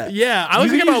off? Yeah. Yeah. I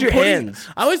was You thinking can about use your putting, hands.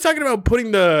 I was talking about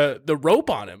putting the rope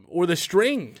on him or the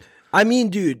string. I mean,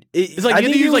 dude, It's like I you think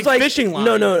have to it use, was like, fishing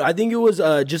line. No, I think it was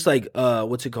just like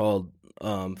what's it called?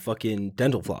 Fucking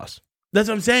dental floss. That's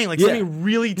what I'm saying. Like Yeah. something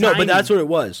really tiny. No, but that's what it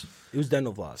was. It was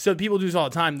dental floss. So people do this all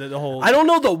the time. The whole I don't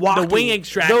know the walking. wing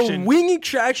extraction. The wing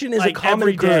extraction is like a common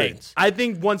every day. occurrence. I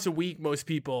think once a week, most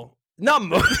people. Not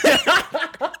most.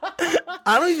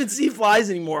 I don't even see flies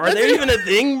anymore. Are they even a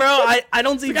thing, bro? I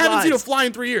don't see I flies. haven't seen a fly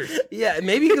in 3 years. Yeah,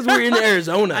 maybe because we're in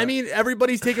Arizona. I mean,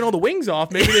 everybody's taking all the wings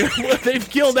off. Maybe they've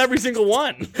killed every single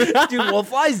one. dude, well,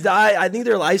 flies die. I think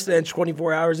their lifespan's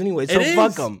 24 hours anyway, so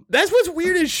fuck them. That's what's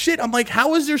weird as shit. I'm like,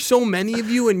 how is there so many of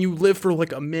you and you live for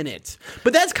like a minute?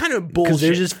 But that's kind of bullshit. Because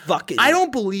they're just fucking. I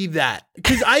don't believe that.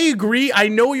 Because I agree. I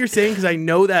know what you're saying because I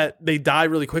know that they die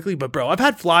really quickly. But bro, I've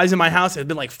had flies in my house. It's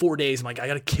been like 4 days. I'm like, I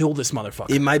gotta kill this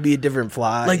motherfucker. It might be a different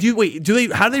fly. Like,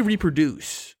 how do they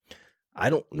reproduce? I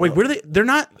don't know. Wait, where do they? They're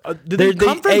not. Do they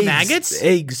come from eggs, maggots?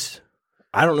 Eggs.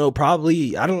 I don't know.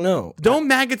 Probably. I don't know. Don't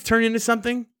maggots turn into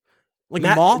something? Like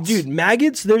moths? Dude,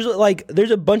 maggots, there's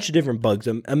a bunch of different bugs.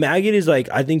 A maggot is like,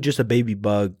 I think just a baby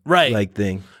bug. Right. Like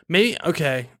thing. Maybe,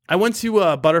 okay. I went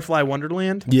to Butterfly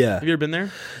Wonderland. Yeah. Have you ever been there?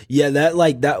 Yeah,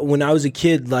 that when I was a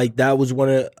kid, like that was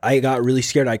I got really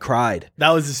scared. I cried. That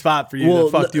was the spot for you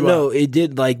that fucked you up. No, it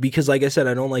did, because like I said,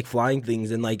 I don't like flying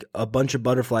things, and like a bunch of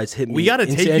butterflies hit me. We got to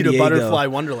in take San you to Diego. Butterfly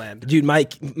Wonderland. Dude,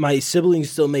 my siblings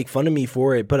still make fun of me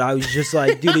for it, but I was just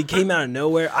like, dude, it came out of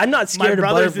nowhere. I'm not scared of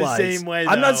brother's the butterflies. same way,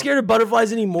 I'm not though. scared of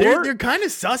butterflies anymore. They're kind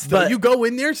of sus though. But- You go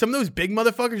in there, some of those big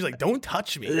motherfuckers like, don't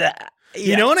touch me. You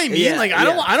You know what I mean? Like, I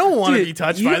don't want to be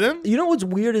touched by them. You know what's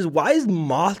weird is why is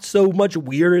moth so much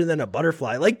weirder than a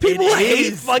butterfly? Like people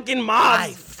hate fucking I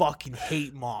moths. fucking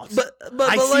hate moths. But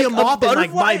I see like a moth and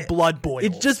like butterfly, my blood boils.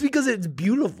 It's just because it's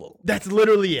beautiful. That's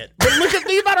literally it. But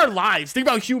think about our lives. Think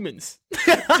about humans.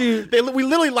 Dude. We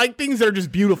literally like things that are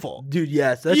just beautiful. Dude,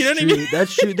 yes, that's You know what I true. mean?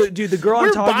 That's true. Dude, the girl We're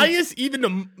I'm talking biased even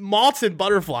to moths and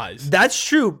butterflies. That's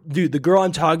true. Dude, the girl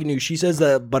I'm talking to, she says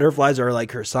that butterflies are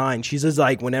like her sign. She says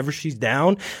like whenever she's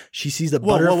down, she sees a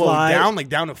butterfly. Down? Like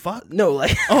down to fuck? No,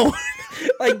 like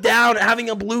like down having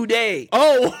a blue day.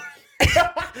 Oh.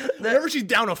 Whenever she's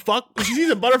down to fuck, when she sees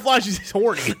a butterfly, she's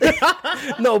horny.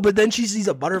 No, but then she sees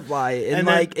a butterfly and then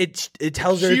like it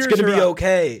tells her it's cheers gonna her be up.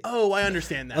 okay. Oh, I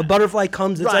understand that. A butterfly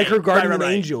comes, it's like her guardian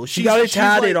angel. She got it She's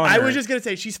tatted like, on her. I was just gonna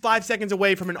say she's 5 seconds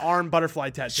away from an arm butterfly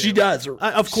tattoo. She does.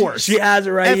 Of course. She has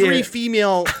it right Every here.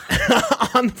 female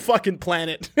on the fucking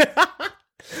planet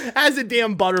has a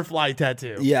damn butterfly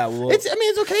tattoo. Yeah, well, it's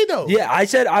okay though. yeah,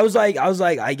 I was like,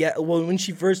 I get. Well, when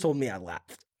she first told me, I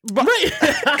laughed.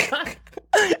 Right.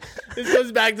 This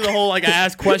goes back to the whole like I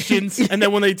ask questions and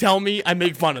then when they tell me I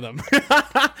make fun of them.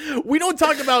 We don't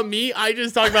talk about me. I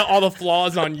just talk about all the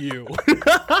flaws on you.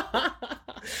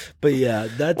 But yeah,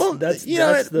 that's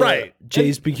the right.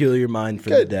 Jay's peculiar mind for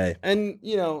the day. And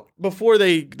before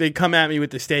they come at me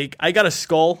with the steak, I got a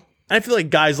skull. I feel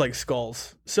like guys like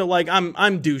skulls. So like I'm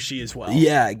douchey as well.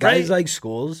 Yeah, guys right? like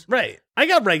skulls. Right. I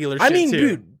got regular shit I mean, too.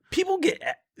 dude, people get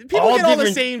all the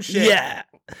different- same shit. Yeah.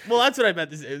 Well, that's what I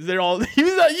meant to say. They're all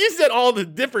you said all the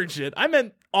different shit. I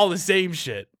meant all the same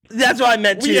shit. That's what I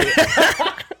meant too.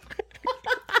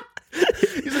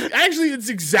 He's like, actually, it's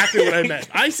exactly what I meant.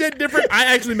 I said different. I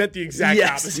actually meant the exact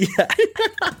opposite. Yeah.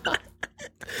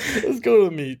 Let's go to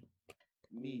the meat.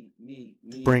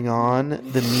 Meat. Bring on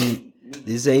the meat.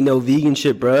 This ain't no vegan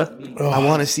shit, bruh. I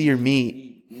want to see your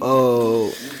meat.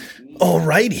 Oh.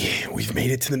 Alrighty, we've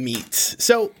made it to the meat.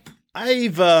 So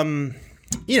I've, I'm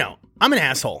an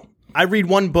asshole. I read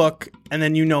one book and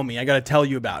then you know me. I got to tell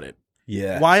you about it.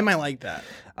 Yeah. Why am I like that?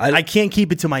 I can't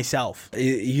keep it to myself.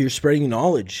 You're spreading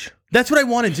knowledge. That's what I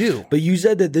want to do. But you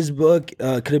said that this book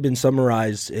could have been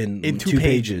summarized in 2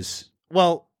 pages.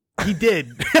 Well, he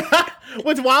did.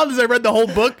 What's wild is I read the whole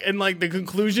book and like the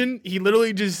conclusion, he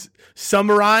literally just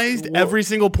summarized every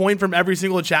single point from every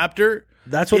single chapter.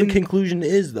 That's what a conclusion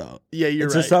is, though. Yeah,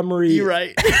 it's right. a summary. You're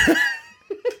right. I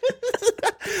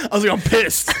was like, I'm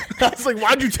pissed. I was like,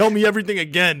 why'd you tell me everything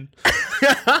again?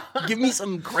 Give me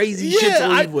some crazy shit to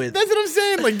leave with. That's what I'm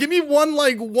saying. Like, give me one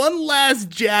last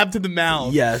jab to the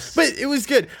mouth. Yes. But it was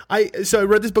good. So I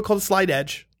read this book called Slight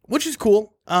Edge, which is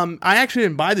cool. I actually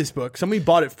didn't buy this book. Somebody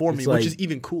bought it for me, like which is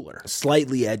even cooler.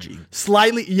 Slightly edgy.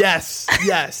 Slightly, yes.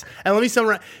 And let me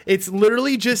summarize. It's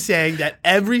literally just saying that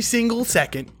every single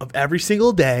second of every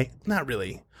single day, not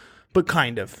really, but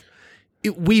kind of,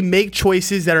 we make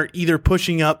choices that are either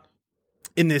pushing up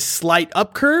in this slight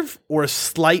up curve or a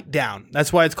slight down.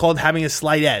 That's why it's called having a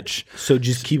slight edge. So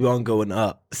just keep on going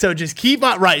up. So just keep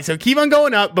on, right. So keep on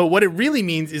going up. But what it really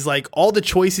means is like all the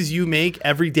choices you make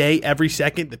every day, every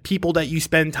second, the people that you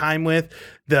spend time with,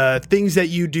 the things that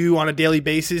you do on a daily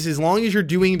basis, as long as you're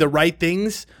doing the right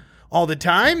things all the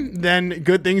time, then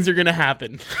good things are going to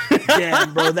happen.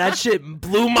 Damn, bro, that shit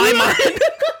blew my mind.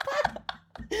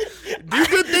 Do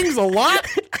good things a lot,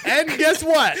 and guess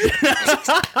what?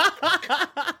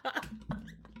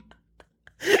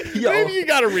 Yo. Maybe you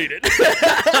gotta read it.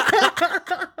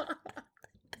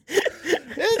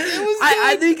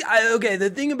 I think the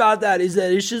thing about that is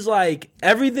that it's just like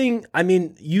everything. I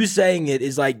mean, you saying it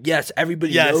is like, yes,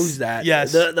 everybody knows that.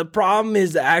 Yes. The problem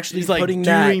is actually like putting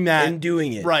doing that and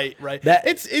doing it. Right.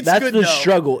 That's good, the though.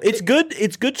 struggle. It's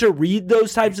good to read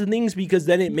those types of things because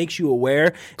then it makes you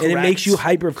aware and it makes you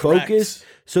hyper focused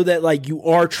so that like you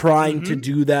are trying to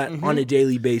do that on a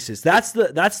daily basis. That's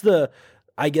the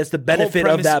I guess the benefit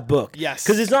of that book. Yes.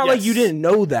 Because it's not like you didn't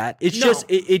know that. It's just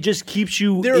it just keeps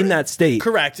you in that state.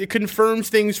 Correct. It confirms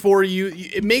things for you.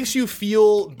 It makes you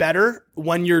feel better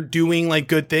when you're doing like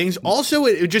good things. Also,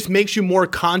 it just makes you more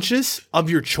conscious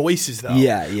of your choices though.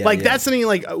 Yeah. That's something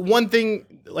like one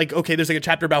thing, like, okay, there's like a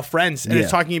chapter about friends and it's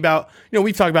talking about,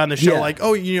 we've talked about in the show, like,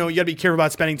 oh, you gotta be careful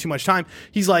about spending too much time.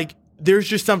 He's like, there's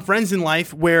just some friends in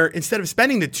life where instead of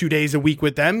spending the 2 days a week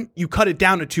with them, you cut it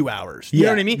down to 2 hours. You know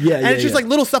what I mean? Yeah, and it's just like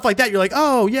little stuff like that. You're like,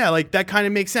 oh yeah, like that kind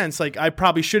of makes sense. Like I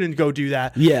probably shouldn't go do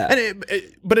that. Yeah. And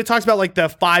but it talks about like the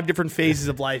 5 different phases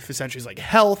of life, essentially. It's like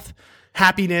health,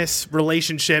 happiness,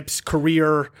 relationships,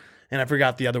 career, and I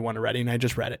forgot the other one already, and I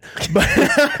just read it.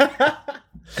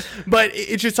 But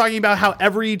it's just talking about how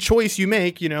every choice you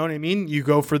make, you know what I mean? You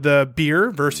go for the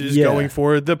beer versus going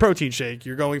for the protein shake.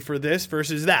 You're going for this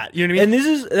versus that. You know what I mean?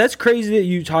 And that's crazy that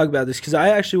you talk about this because I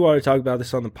actually wanted to talk about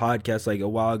this on the podcast like a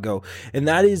while ago. And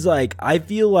that is like, I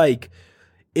feel like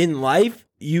in life,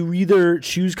 you either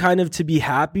choose kind of to be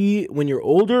happy when you're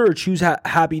older or choose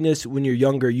happiness when you're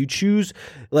younger. You choose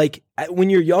like when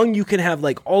you're young, you can have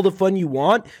like all the fun you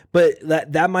want, but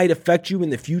that might affect you in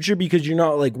the future because you're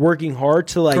not like working hard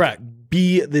to like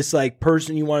be this like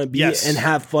person you want to be and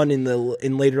have fun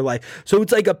in later life. So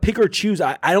it's like a pick or choose.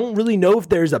 I don't really know if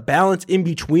there's a balance in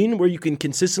between where you can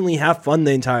consistently have fun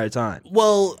the entire time.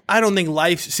 Well, I don't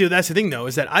think see, that's the thing though,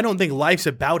 is that I don't think life's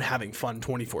about having fun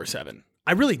 24/7.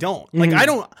 I really don't. Like,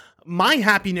 my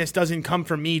happiness doesn't come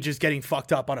from me just getting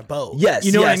fucked up on a boat. Yes.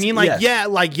 You know what I mean? Like,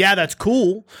 yeah, that's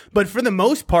cool. But for the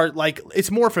most part, like,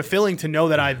 it's more fulfilling to know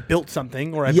that I've built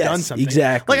something or I've done something.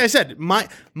 Exactly. Like I said,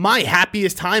 my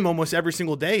happiest time almost every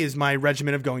single day is my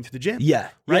regimen of going to the gym. Yeah.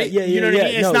 Right? Yeah. You know what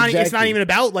I mean? It's not even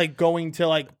about, like, going to,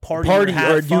 like, party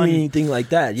or doing anything like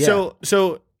that. Yeah.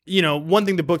 So one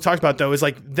thing the book talks about, though, is,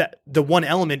 like, that the one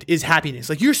element is happiness.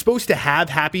 Like, you're supposed to have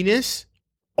happiness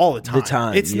all the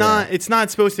time. It's not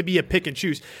supposed to be a pick and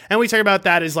choose. And we talk about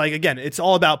that as like, again, it's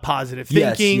all about positive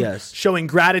thinking, showing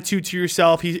gratitude to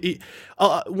yourself.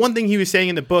 One thing he was saying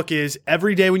in the book is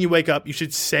every day when you wake up, you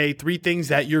should say 3 things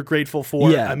that you're grateful for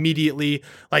immediately.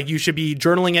 Like you should be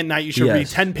journaling at night. You should read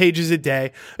 10 pages a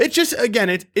day. It's just, again,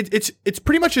 it's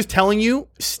pretty much just telling you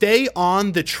stay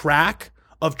on the track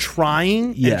of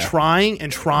trying and trying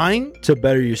and trying to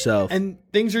better yourself. And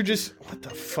things are just, what the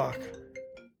fuck?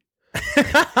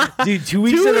 Dude, 2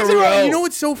 weeks in a row. You know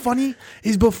what's so funny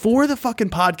is before the fucking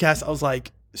podcast, I was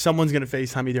like, someone's gonna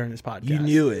FaceTime me during this podcast. You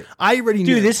knew it. I already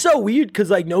knew. Dude, this is so weird because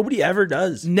like nobody ever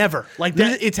does. Never. Like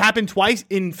that. It's happened twice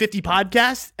in 50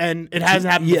 podcasts, and it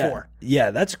hasn't happened before.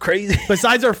 Yeah, that's crazy.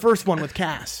 Besides our first one with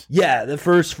Cass. Yeah, the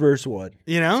first one.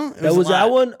 You know, that was that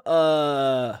one.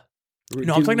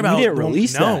 No, I'm talking about. We didn't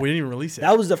release that. No, we didn't even release it.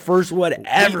 That was the first one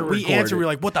ever. We answered. We were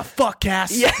like, "What the fuck,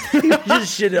 Cass?" Yeah,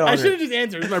 just shit on I should have just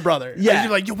answered. It's my brother. Yeah, you're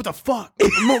like, "Yo, what the fuck?"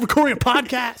 I'm recording a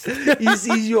podcast. He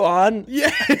sees you on. Yeah,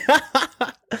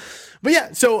 but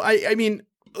yeah. So I mean,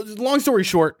 long story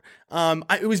short,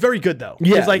 it was very good though.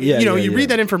 Yeah, it's like you read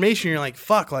that that information, you're like,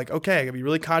 "Fuck!" Like, okay, I gotta be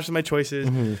really conscious of my choices.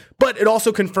 Mm-hmm. But it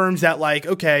also confirms that, like,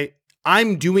 okay,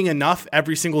 I'm doing enough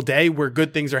every single day where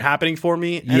good things are happening for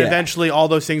me, and eventually all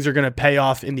those things are going to pay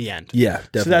off in the end. Yeah,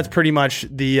 definitely. So that's pretty much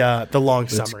the long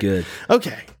summary. That's good.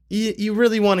 Okay, you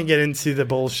really want to get into the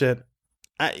bullshit?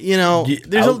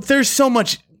 There's so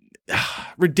much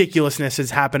ridiculousness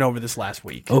has happened over this last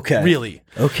week. Okay. Really.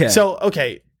 Okay. So,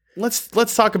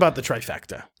 let's talk about the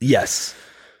trifecta. Yes.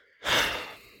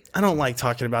 I don't like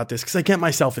talking about this because I get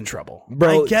myself in trouble.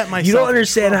 Bro, I get myself you don't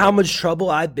understand in how much trouble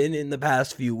I've been in the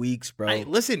past few weeks, bro.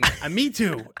 Listen, me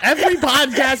too. Every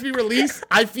podcast we release,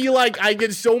 I feel like I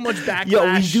get so much backlash.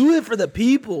 Yo, we do it for the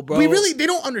people, bro. They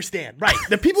don't understand. Right.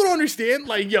 The people don't understand.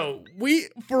 Like, yo,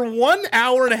 for 1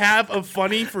 hour and a half of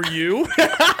funny for you,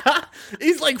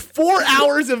 it's like 4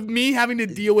 hours of me having to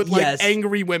deal with like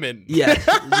angry women. Yeah.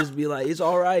 Just be like, it's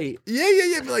all right.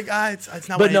 Yeah. Be like, it's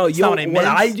not but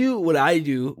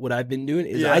what what I've been doing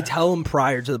is I tell them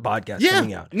prior to the podcast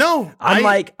coming out. No.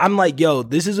 I'm like, yo,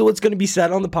 this is what's going to be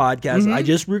said on the podcast. I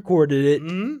just recorded it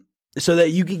so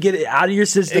that you can get it out of your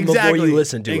system before you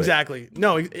listen to it. Exactly.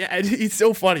 No, it's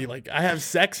so funny. Like, I have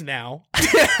sex now.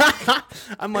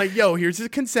 I'm like, yo, here's a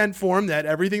consent form that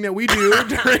everything that we do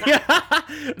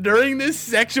during this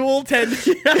sexual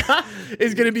tension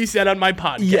is going to be said on my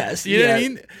podcast. Yes. You know what I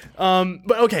mean?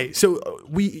 But okay, so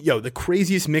the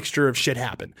craziest mixture of shit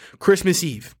happened. Christmas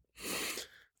Eve.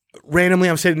 Randomly,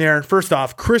 I'm sitting there. First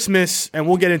off, Christmas, and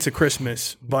we'll get into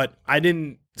Christmas, but I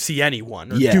didn't see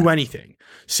anyone or do anything.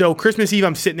 So Christmas Eve,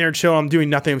 I'm sitting there chilling. I'm doing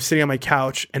nothing. I'm sitting on my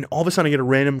couch, and all of a sudden, I get a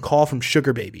random call from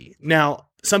Sugar Baby. Now,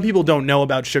 some people don't know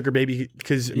about Sugar Baby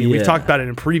because we've talked about it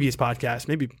in previous podcasts,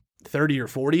 maybe 30 or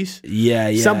 40s.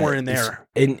 Yeah. Somewhere in there.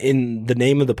 In the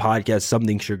name of the podcast,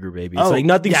 something Sugar Baby. It's like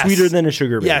nothing sweeter than a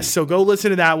Sugar Baby. Yes, so go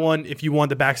listen to that one if you want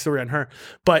the backstory on her.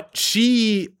 But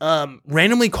she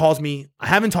randomly calls me. I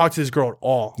haven't talked to this girl at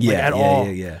all.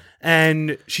 Yeah.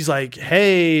 And she's like,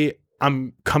 hey,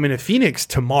 I'm coming to Phoenix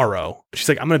tomorrow. She's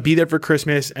like, I'm going to be there for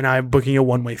Christmas, and I'm booking a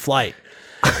one-way flight.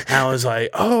 And I was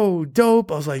like, oh,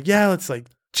 dope. I was like, yeah, let's like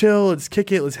chill. Let's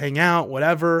kick it. Let's hang out,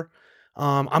 whatever.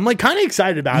 I'm like kind of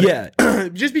excited about it.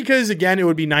 Just because, again, it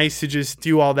would be nice to just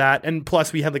do all that. And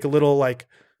plus, we had like a little like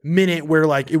minute where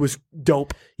like it was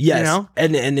dope. Yes. You know?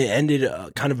 And it ended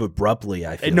kind of abruptly,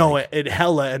 I feel like. It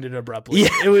hella ended abruptly. Yeah.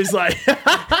 It was like...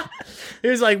 It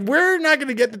was like, we're not going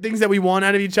to get the things that we want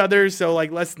out of each other, so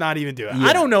like, let's not even do it. Yeah.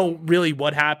 I don't know really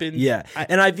what happened. Yeah.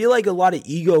 And I feel like a lot of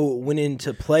ego went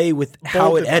into play with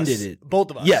how it ended it. Both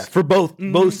of us. Yeah, for both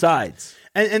sides.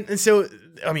 And so,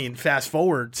 I mean, fast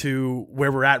forward to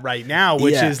where we're at right now,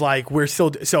 which is like, we're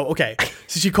still, so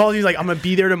she called me, like, I'm going to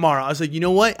be there tomorrow. I was like, you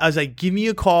know what? I was like, give me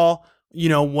a call,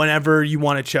 whenever you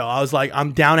want to chill. I was like,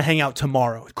 I'm down to hang out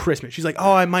tomorrow, Christmas. She's like,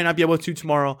 oh, I might not be able to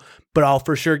tomorrow, but I'll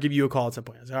for sure give you a call at some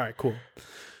point. I was like, all right, cool.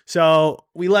 So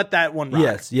we let that one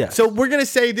rock. Yes. So we're going to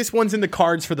say this one's in the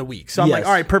cards for the week. So I'm like,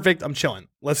 all right, perfect. I'm chilling.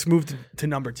 Let's move to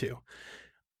number 2.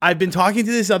 I've been talking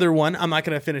to this other one. I'm not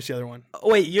going to finish the other one.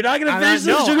 Wait, you're not going to finish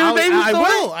the Sugar Baby story?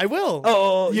 I will.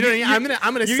 Oh, you know what I mean?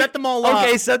 I'm going to set them all up.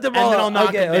 Okay, set them all up. I'll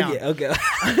knock them down. Okay.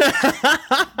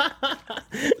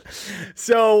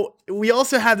 So we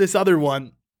also have this other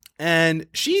one, and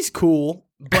she's cool,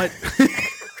 but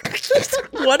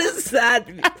what is that?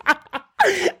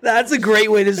 That's a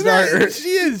great way to start. She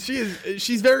is.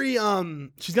 She's very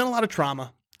she's got a lot of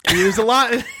trauma. There's a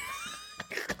lot.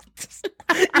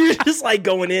 You're just like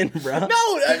going in, bro. No,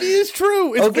 I mean, it's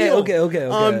true. It's real.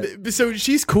 Okay. So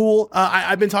she's cool.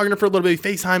 I've been talking to her for a little bit.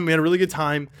 FaceTime. We had a really good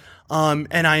time.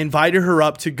 And I invited her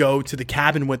up to go to the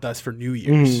cabin with us for New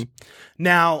Year's.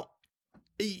 Now,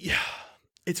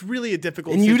 it's really a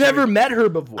difficult situation. You never met her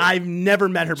before. I've never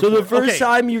met her before. So the first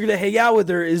time you're going to hang out with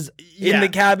her is in the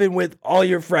cabin with all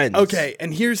your friends. Okay.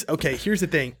 And here's the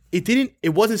thing.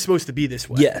 It wasn't supposed to be this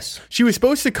way. Yes. She was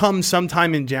supposed to come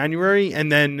sometime in January,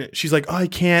 and then she's like, oh, I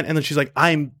can't. And then she's like,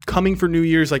 I'm coming for New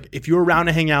Year's. Like, if you're around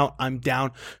to hang out, I'm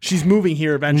down. She's moving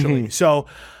here eventually. So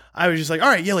I was just like, all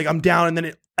right, yeah, like I'm down. And then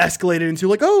it escalated into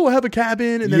like, oh, I have a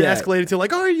cabin. And then it escalated to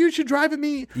like, oh, you should drive with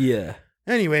me. Yeah.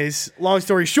 Anyways, long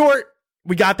story short,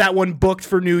 we got that one booked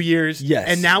for New Year's. Yes.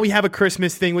 And now we have a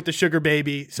Christmas thing with the Sugar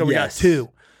Baby. So we got 2.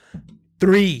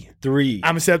 3. I'm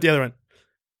going to set up the other one.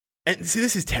 And see,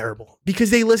 this is terrible because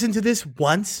they listen to this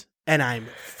once and I'm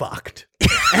fucked.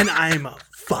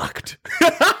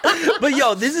 But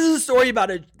yo, this is a story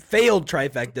about a failed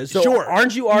trifecta. So sure.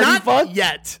 Aren't you already fucked? Not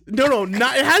yet. No,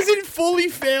 not. It hasn't fully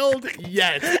failed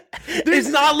yet. It's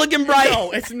not looking bright.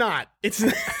 No, it's not. It's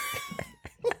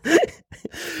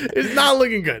not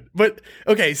looking good. But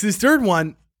okay, so this third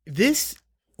one,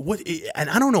 and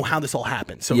I don't know how this all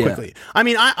happened so quickly. I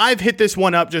mean, I've hit this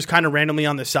one up just kind of randomly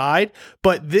on the side,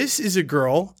 but this is a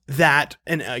girl that,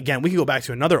 and again, we can go back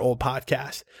to another old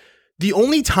podcast. The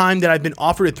only time that I've been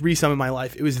offered a threesome in my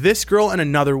life, it was this girl and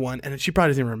another one, and she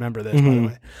probably doesn't even remember this, by the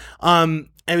way.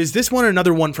 it was this one or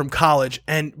another one from college.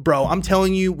 And bro, I'm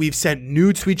telling you, we've sent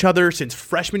nudes to each other since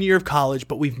freshman year of college,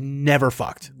 but we've never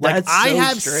fucked. Like, That's I so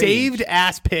have strange. saved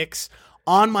ass pics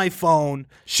on my phone.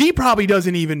 She probably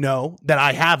doesn't even know that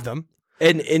I have them.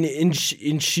 And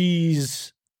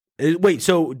she's wait.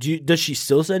 So does she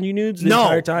still send you nudes the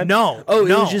entire time? No. Oh,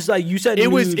 no. it was just like you said. It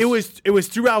was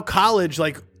throughout college,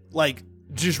 like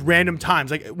just random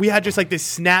times. Like we had just like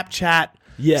this Snapchat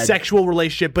sexual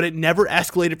relationship, but it never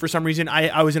escalated for some reason.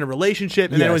 I was in a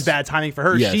relationship, and then it was bad timing for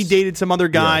her. Yes. She dated some other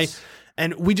guy. Yes.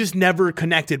 And we just never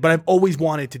connected, but I've always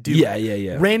wanted to do it.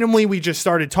 Yeah. Randomly, we just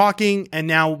started talking, and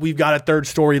now we've got a third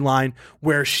storyline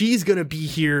where she's going to be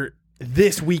here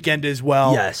this weekend as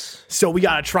well. Yes. So we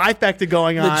got a trifecta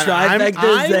going on. The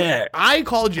trifecta is there. I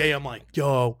call Jay. I'm like,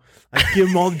 yo. I give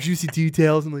him all the juicy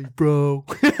details. I'm like, bro.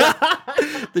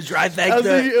 The trifecta. I was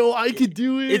like, yo, I could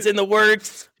do it. It's in the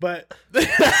works. But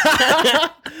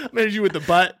manage you with the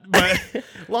butt. But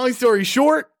long story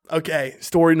short, okay,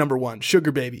 story number one,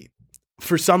 Sugar Baby.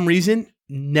 For some reason,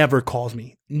 never calls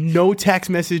me. No text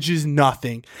messages,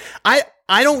 nothing. I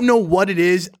don't know what it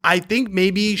is. I think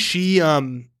maybe she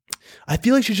I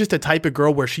feel like she's just a type of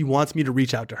girl where she wants me to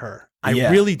reach out to her. I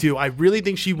really do. I really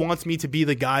think she wants me to be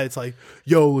the guy that's like,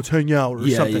 yo, let's hang out or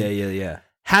something. Yeah.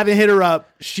 Haven't hit her up.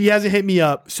 She hasn't hit me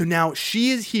up. So now she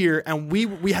is here, and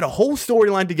we had a whole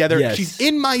storyline together. Yes. She's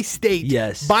in my state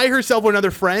Yes. by herself with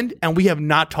another friend, and we have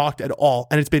not talked at all.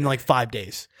 And it's been like 5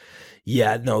 days.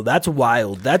 Yeah, no, that's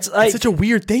wild. That's like It's such a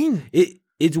weird thing.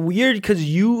 It's weird because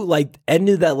you like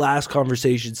ended that last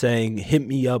conversation saying, "Hit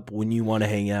me up when you want to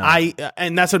hang out."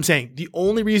 And that's what I'm saying. The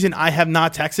only reason I have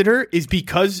not texted her is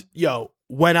because,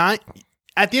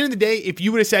 at the end of the day, if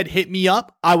you would have said hit me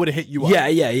up, I would have hit you up. Yeah.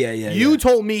 You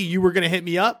told me you were going to hit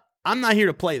me up. I'm not here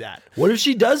to play that. What if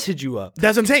she does hit you up?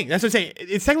 That's what I'm saying.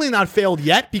 It's technically not failed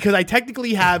yet because I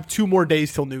technically have 2 more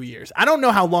days till New Year's. I don't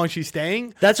know how long she's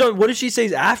staying. What if she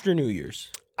says after New Year's?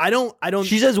 I don't.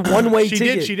 She says one-way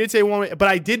ticket. She did say one way, but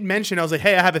I did mention, I was like,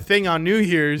 hey, I have a thing on New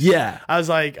Year's. Yeah. I was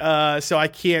like, so I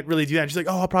can't really do that. And she's like,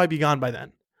 oh, I'll probably be gone by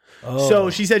then. Oh. So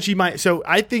she said she might. So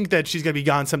I think that she's going to be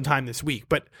gone sometime this week,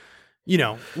 but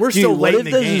we're still late in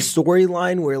the game. What if there's a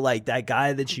storyline where like that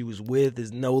guy that she was with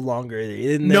is no longer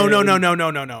in there?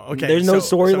 No. Okay. There's no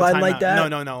storyline like that?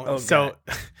 No.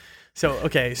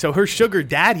 Okay. So her sugar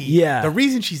daddy, Yeah. the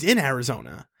reason she's in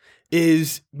Arizona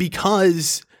is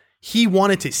because he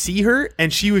wanted to see her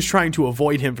and she was trying to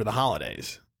avoid him for the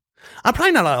holidays. I'm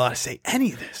probably not allowed to say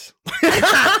any of this.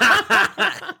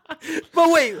 But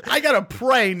wait, I gotta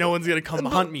pray no one's gonna come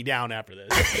hunt me down after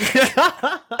this.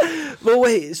 But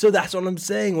wait, so that's what I'm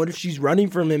saying. What if she's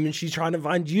running from him and she's trying to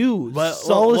find you? Well,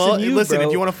 listen, bro.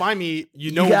 if you want to find me,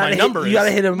 you know what my number is. You gotta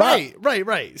hit him up.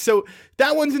 Right. So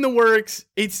that one's in the works.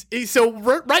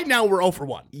 Right now we're 0 for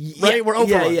 1. Right, we're 0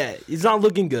 for 1. Yeah. It's not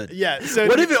looking good. Yeah. So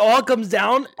what if it all comes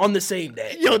down on the same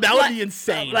day? Yo, that would be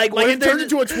insane. Like what it if turns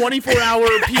into a 24-hour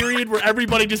period where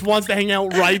everybody just wants to hang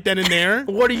out right then and there.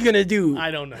 What are you gonna do?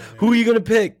 I don't know. Man. Who are you gonna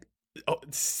pick? Oh,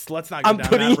 let's not go I'm down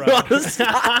putting that you road. on the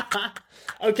spot.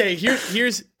 Okay,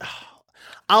 here's.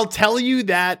 I'll tell you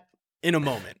that in a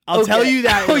moment. I'll tell you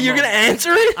that. Oh, you're gonna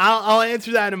answer it? I'll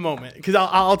answer that in a moment because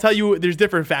I'll tell you. There's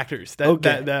different factors that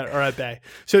are at play.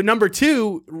 So number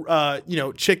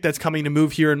 2, chick that's coming to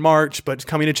move here in March, but is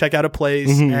coming to check out a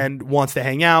place and wants to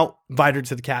hang out. Invite her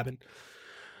to the cabin.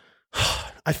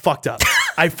 I fucked up.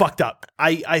 I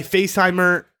FaceTime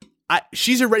her.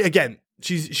 She's already again.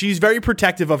 She's very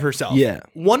protective of herself. Yeah.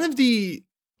 One of the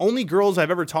only girls I've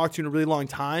ever talked to in a really long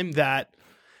time that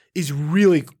is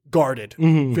really guarded.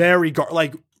 Very guarded.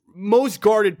 Like most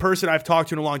guarded person I've talked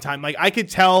to in a long time. Like I could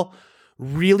tell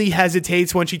really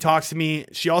hesitates when she talks to me.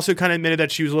 She also kind of admitted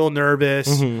that she was a little nervous.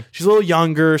 She's a little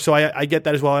younger, so I get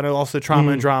that as well. And also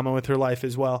trauma and drama with her life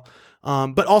as well.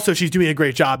 But also she's doing a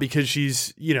great job because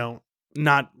she's,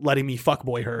 not letting me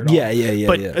fuckboy her at all. Yeah.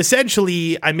 But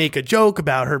essentially, I make a joke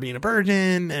about her being a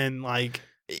virgin, and like,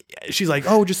 she's like,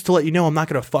 "Oh, just to let you know, I'm not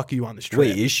gonna fuck you on this trip."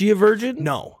 Wait, is she a virgin?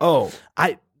 No. Oh,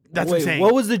 that's what I'm saying.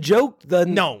 What was the joke?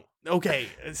 No. Okay.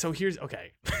 So here's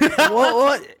okay.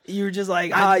 what? You were just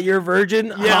like, you're a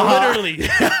virgin? Yeah, literally.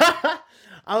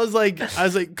 I was like,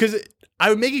 because I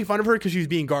was making fun of her because she was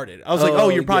being guarded. I was like, oh,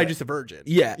 you're probably just a virgin.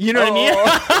 Yeah. You know what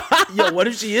I mean? Yo, what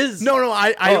if she is? No,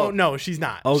 I don't know. She's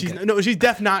not. Okay. She's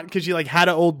definitely not because she like had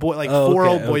an old boy, like 4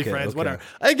 old boyfriends, whatever.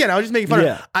 Again, I was just making fun of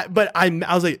her. I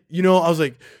was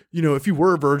like, if you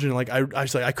were a virgin, like I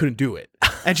was like, I couldn't do it.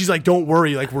 And she's like, don't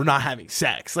worry, like we're not having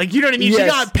sex. Like, you know what I mean? Yes, she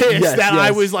got pissed that yes.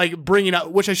 I was like bringing up,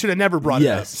 which I should have never brought it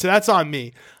up. So that's on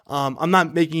me. I'm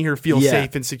not making her feel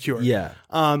safe and secure. Yeah.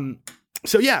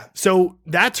 So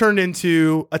that turned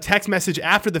into a text message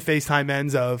after the FaceTime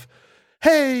ends of,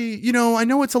 hey, I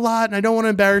know it's a lot and I don't want to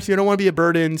embarrass you. I don't want to be a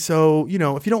burden. So,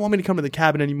 if you don't want me to come to the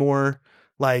cabin anymore,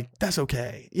 like, that's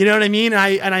okay. You know what I mean?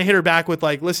 And I hit her back with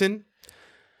like, listen,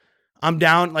 I'm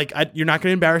down. Like, you're not going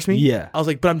to embarrass me. Yeah. I was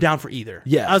like, but I'm down for either.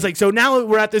 Yeah. I was like, so now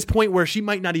we're at this point where she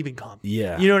might not even come.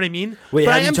 Yeah. You know what I mean? Wait,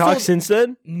 but have you talked since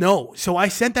then? No. So I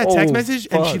sent that text message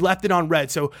and she left it on red.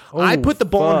 So I put the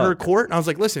ball in her court and I was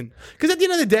like, listen, because at the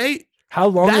end of the day, how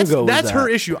long ago was that's that? her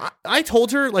issue. I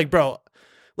told her, like, bro,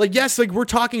 like, yes, like, we're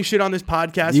talking shit on this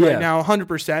podcast right now,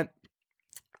 100%.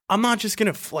 I'm not just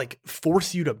going to,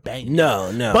 force you to bang.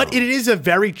 No. But it is a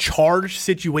very charged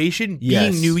situation,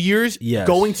 being New Year's,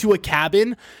 going to a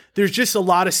cabin. There's just a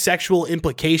lot of sexual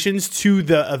implications to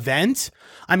the event.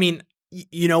 I mean,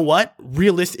 you know what?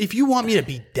 Realistic. If you want me to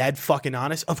be dead fucking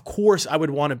honest, of course I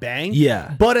would want to bang.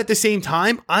 Yeah. But at the same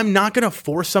time, I'm not going to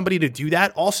force somebody to do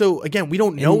that. Also, again, we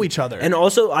don't know each other. And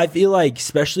also, I feel like,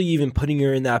 especially even putting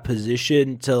her in that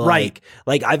position to like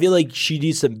I feel like she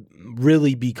needs to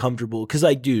really be comfortable. Cause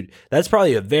like, dude, that's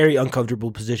probably a very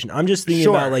uncomfortable position. I'm just thinking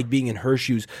about like being in her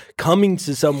shoes, coming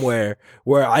to somewhere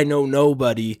where I know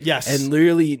nobody. Yes. And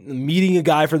literally meeting a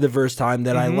guy for the first time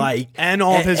that I like. And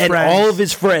all of his friends. And all of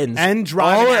his friends. And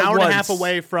driving an hour and a half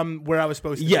away from where I was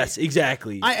supposed to be. Yes,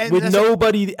 exactly. With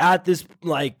nobody at this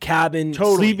like cabin,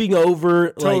 sleeping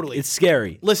over. Like, it's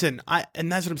scary. Listen,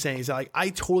 and that's what I'm saying is that, like, I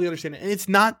totally understand it. And it's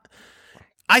not,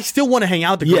 I still want to hang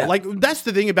out with the girl. Yeah. Like, that's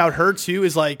the thing about her too,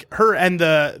 is like her and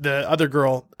the other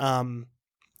girl,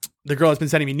 the girl that's been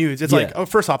sending me nudes. It's like,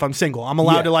 first off, I'm single. I'm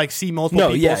allowed to like see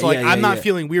multiple people. So like, I'm not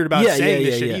feeling weird about saying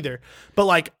this shit either. But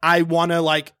like, I want to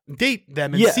like date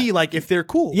them and see like if they're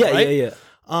cool. Right?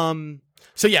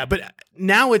 So yeah, but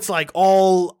now it's like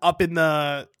all up in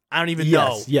the, I don't even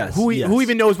know. Who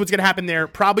even knows what's going to happen there?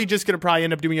 Probably just going to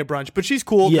end up doing a brunch. But she's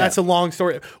cool. That's a long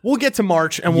story. We'll get to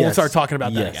March and we'll start talking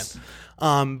about that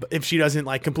again. If she doesn't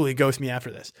like completely ghost me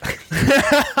after this.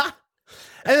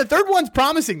 And the third one's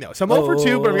promising though. So I'm 0 for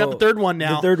 2, but we got the third one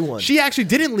now. The third one. She actually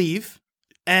didn't leave,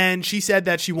 and she said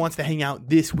that she wants to hang out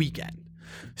this weekend.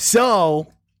 So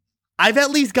I've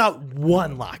at least got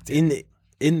one locked in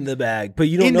the bag, but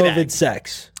you don't know if it's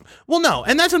sex. Well, no,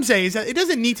 and that's what I'm saying is that it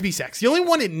doesn't need to be sex. The only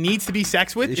one it needs to be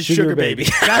sex with is Sugar Baby.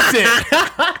 That's it.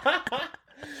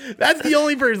 That's the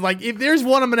only person. Like, if there's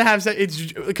one I'm gonna have sex,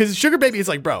 it's because Sugar Baby is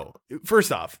like, bro.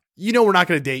 First off, we're not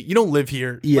gonna date. You don't live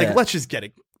here. Yeah. Like, let's just get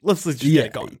it. Let's just get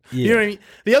it going. Yeah. You know what I mean?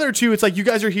 The other two, it's like you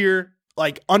guys are here,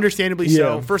 like understandably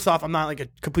so. First off, I'm not like a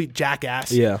complete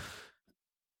jackass. Yeah.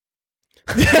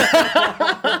 At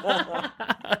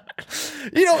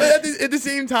the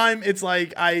same time, it's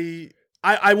like I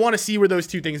want to see where those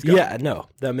two things go. Yeah, no,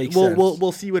 that makes sense.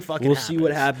 We'll see what fucking happens. See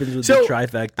what happens with the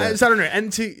trifecta. So I don't know.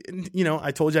 And I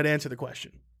told you I'd answer the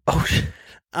question. Oh shit.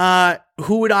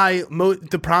 Who would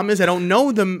the problem is I don't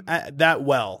know them that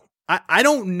well. I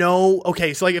don't know.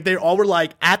 Okay, so like if they all were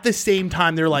like at the same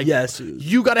time, they're like, yes,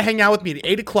 you got to hang out with me at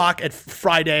 8:00 at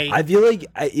Friday. I feel like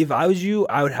if I was you,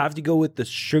 I would have to go with the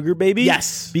Sugar Baby.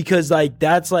 Yes, because like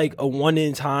that's like a one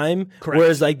in time. Correct.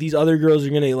 Whereas like these other girls are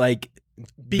gonna like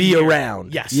be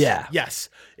around. Yes. Yeah. Yes.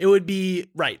 It would be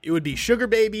right. It would be Sugar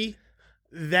Baby.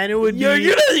 Then it would be.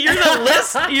 You're gonna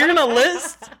list. You're gonna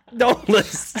list. Don't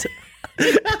list.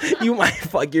 You might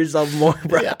fuck yourself more,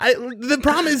 bro. Yeah, the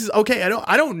problem is, okay,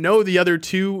 I don't know the other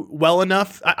two well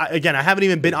enough. I haven't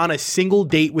even been on a single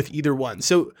date with either one,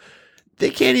 so they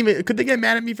can't even. Could they get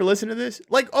mad at me for listening to this?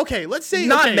 Like, okay, let's say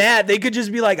not mad. They could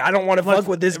just be like, I don't want to fuck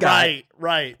with this guy.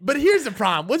 Right. But here's the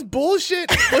problem. What's bullshit?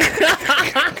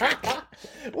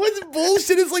 What's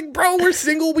bullshit is like, bro, we're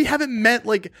single. We haven't met.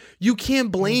 Like, you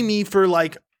can't blame me for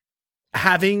like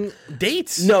having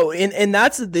dates. No, and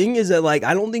that's the thing is that like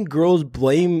I don't think girls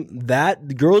blame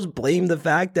that. Girls blame the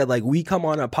fact that like we come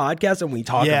on a podcast and we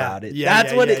talk about it.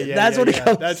 That's what it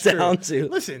comes down to.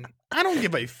 Listen, I don't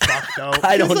give a fuck though.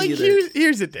 I don't like either.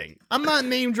 Here's the thing. I'm not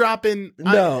name dropping.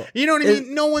 No. You know what I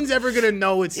mean? No one's ever gonna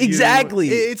know it's exactly.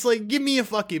 You. It's like, give me a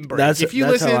fucking break. If you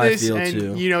listen to this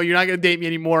and you're not gonna date me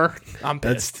anymore, I'm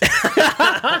pissed.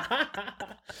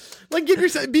 Like, give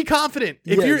yourself, be confident.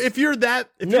 If you're that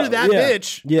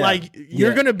bitch, like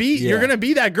you're gonna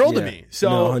be that girl to me.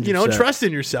 So trust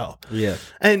in yourself. Yeah.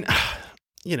 And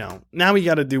now we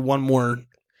got to do one more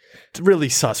really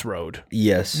sus road.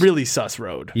 Yes. Really sus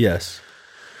road. Yes.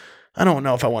 I don't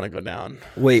know if I want to go down.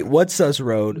 Wait, what's sus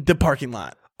road? The parking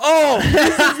lot. Oh,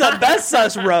 this is the best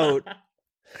sus road.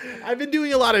 I've been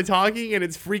doing a lot of talking and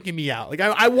it's freaking me out. Like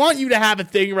I want you to have a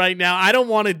thing right now. I don't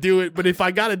want to do it, but if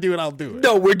I got to do it, I'll do it.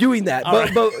 No, we're doing that.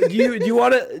 But do you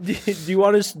want to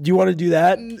do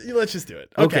that? Let's just do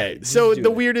it. Okay. So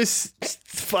the weirdest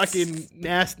fucking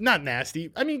not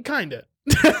nasty. I mean, kind of.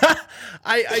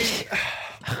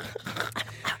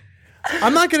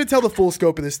 I'm not going to tell the full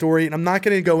scope of this story, and I'm not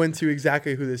going to go into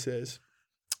exactly who this is.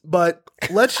 But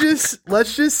let's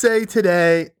just say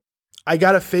today I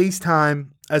got a FaceTime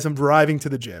as I'm driving to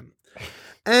the gym.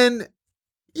 And,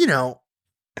 you know,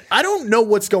 I don't know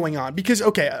what's going on because,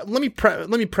 okay, let me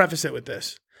preface it with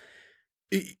this.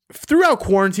 Throughout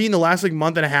quarantine, the last like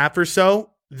month and a half or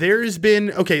so, there's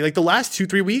been, okay, like the last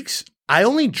 2-3 weeks, I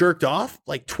only jerked off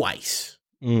like twice,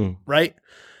 right?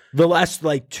 The last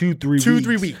like 2-3 weeks.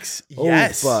 2-3 weeks.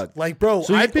 Yes. Oh, fuck. Like, bro,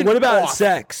 So I've been what about off.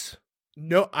 sex?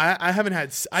 No, I haven't had.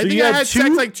 I So think you I had had sex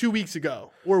two? like 2 weeks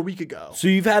ago or a week ago. So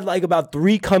you've had like about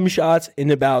 3 cum shots in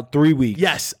about 3 weeks.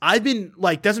 Yes, I've been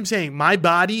like, that's what I'm saying. My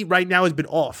body right now has been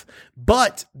off,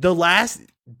 but the last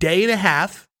day and a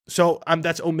half. So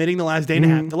that's omitting the last day and a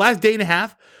half. The last day and a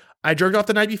half, I jerked off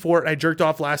the night before, and I jerked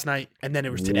off last night, and then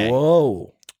it was today.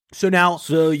 Whoa. So now,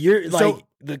 So you're like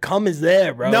the cum is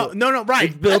there, bro. no, right.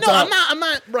 It's built No, up. I'm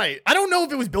not right. I don't know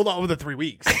if it was built up over the 3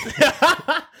 weeks,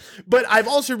 but I've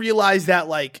also realized that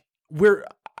like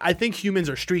I think humans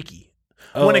are streaky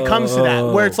when it comes to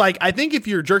that. Where it's like, I think if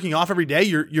you're jerking off every day,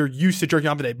 you're used to jerking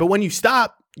off a day, but when you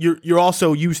stop, you're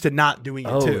also used to not doing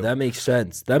it too. That makes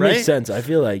sense. That Right? makes sense. I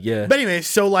feel like, yeah. But anyway,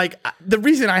 so like the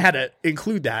reason I had to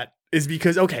include that is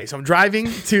because, okay, so I'm driving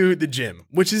to the gym,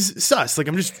 which is sus. Like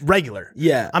I'm just regular.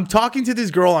 Yeah. I'm talking to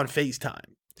this girl on FaceTime.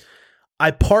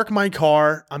 I park my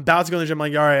car. I'm about to go to the gym.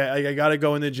 I'm like, all right, I got to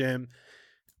go in the gym.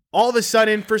 All of a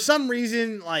sudden, for some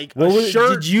reason, like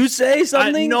Did you say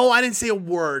something? No, I didn't say a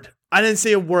word.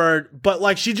 But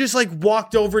like she just like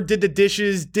walked over, did the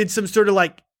dishes, did some sort of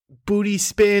like booty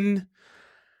spin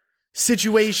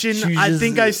situation. I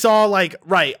think I saw like,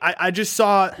 right. I just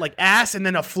saw like ass, and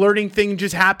then a flirting thing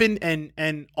just happened.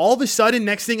 And all of a sudden,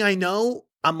 next thing I know,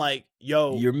 I'm like,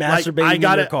 yo, You're like, masturbating in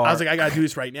your car. I was like, I got to do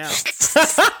this right now.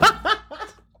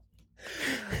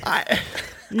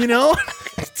 You know,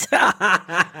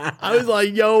 I was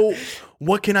like, yo,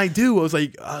 what can I do? I was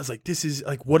like, this is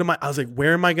like, what am I? I was like,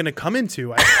 where am I going to come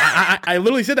into? I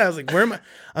literally said that. I was like, where am I?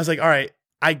 I was like, all right.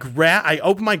 I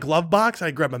open my glove box.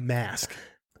 I grab a mask.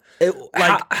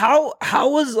 How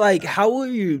were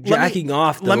you jacking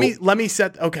off? Though? Let me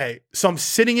set. Okay, so I'm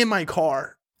sitting in my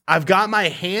car. I've got my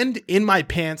hand in my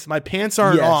pants. My pants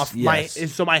aren't off.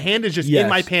 So my hand is just in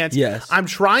my pants. Yes. I'm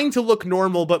trying to look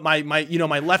normal, but my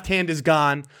left hand is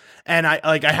gone. And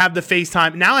I have the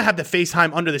FaceTime. Now I have the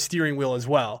FaceTime under the steering wheel as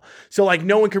well. So like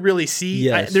no one could really see.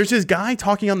 Yes. There's this guy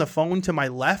talking on the phone to my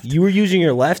left. You were using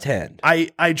your left hand.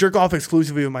 I jerk off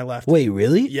exclusively with my left. Wait,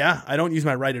 really? Yeah, I don't use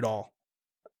my right at all.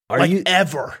 Are you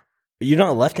ever? You're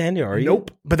not left-handed, are you?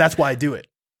 Nope. But that's why I do it.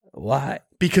 Why?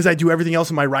 Because I do everything else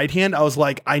in my right hand. I was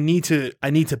like, I need to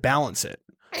balance it.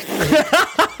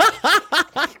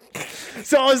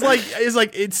 So I was like,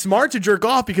 it's smart to jerk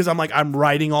off because I'm like, I'm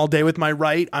writing all day with my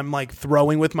right. I'm like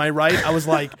throwing with my right. I was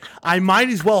like, I might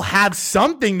as well have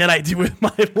something that I do with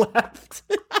my left.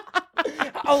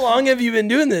 How long have you been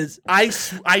doing this? I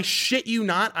shit you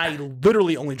not. I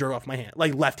literally only jerk off my hand,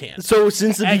 like left hand. So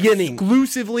since the beginning,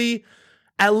 exclusively,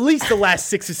 at least the last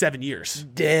 6 to 7 years.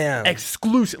 Damn.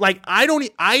 Exclusive. Like I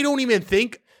don't even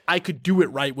think I could do it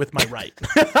right with my right.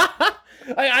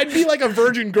 I'd be like a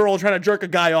virgin girl trying to jerk a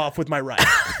guy off with my right.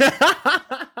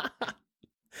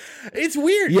 It's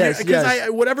weird. Yes, because yes.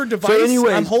 whatever device, So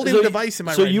anyways, I'm holding the device in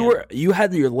my right hand. You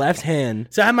had your left hand.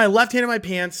 So I had my left hand in my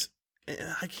pants.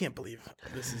 I can't believe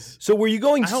this is. So were you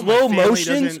going I hope slow my family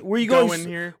motions? doesn't Were you go going in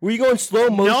here. Were you going slow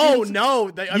motions? No.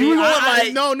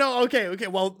 No. Okay.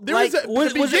 Well, there Like,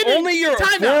 was was it only your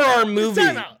forearm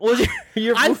moving? Was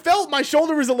your I felt my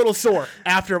shoulder was a little sore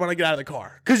after when I got out of the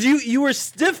car. Because you were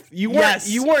stiff. You weren't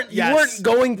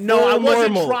going No, I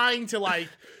wasn't normal. trying to like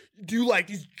do like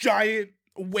these giant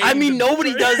waves. I mean, of-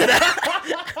 nobody does that.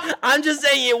 I'm just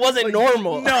saying it wasn't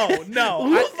normal. No. Dude,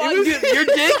 your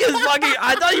dick is fucking.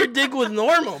 I thought your dick was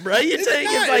normal, bro. You're saying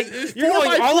not. it's like It's you're 4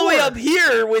 going by all the way 4. up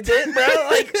here with it, bro.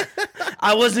 Like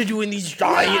I wasn't doing these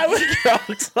giant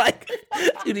strokes. Like,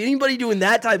 dude, anybody doing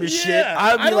that type of shit,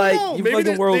 I'd be I don't like, know. you Maybe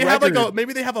fucking world they have record.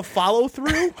 maybe they have a follow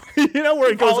through,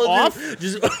 where it goes Follow off. through.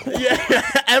 Just Yeah,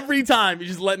 every time you're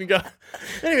just letting go.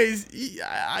 Anyways,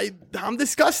 I'm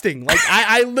disgusting. Like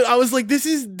I was like, this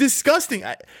is disgusting.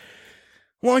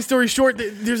 Long story short,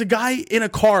 there's a guy in a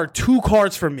car 2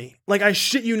 cars from me. Like I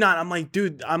shit you not. I'm like,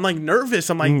 dude, I'm like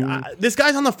nervous. I'm like, this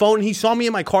guy's on the phone. And he saw me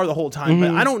in my car the whole time, but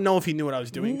I don't know if he knew what I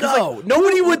was doing. No, like,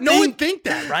 nobody would think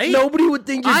that, right? Nobody would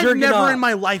think you're I've jerking never off. in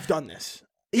my life done this.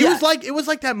 It was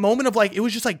like that moment of like, it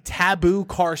was just like taboo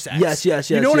car sex. Yes.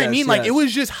 You know what I mean? Like it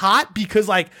was just hot because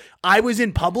like I was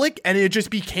in public and it just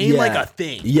became like a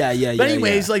thing. Yeah. But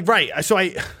anyways, like, right. So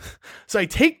I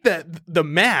take the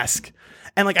mask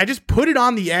and like, I just put it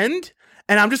on the end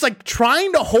and I'm just like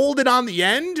trying to hold it on the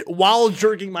end while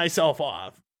jerking myself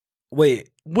off. Wait.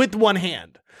 With one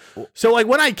hand. So like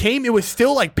when I came, it was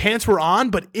still like pants were on,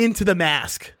 but into the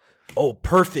mask. Oh,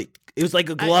 perfect. It was like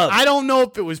a glove. I don't know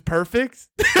if it was perfect.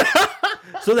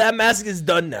 So that mask is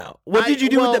done now. What did you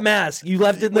do with the mask? You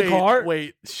left it in the car?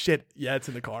 Wait, shit. Yeah, it's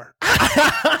in the car.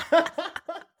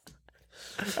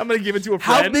 I'm going to give it to a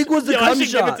friend. How big was the cum I should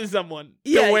shot? give it to someone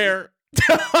to wear.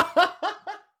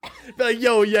 Be like,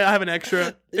 yo, yeah, I have an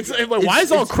extra. It's like, why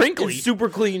is it all crinkly? It's super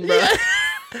clean, bro. Yeah.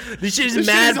 This shit is This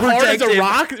mad shit is hard as protective. a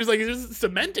rock. There's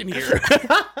cement in here.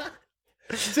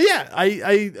 So yeah,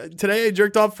 I today I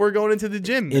jerked off before going into the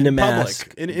gym In a public.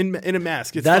 mask. In a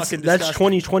mask. It's That's fucking disgusting.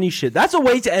 2020 shit. That's a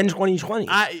way to end 2020.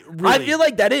 I feel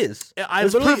like that is. It's a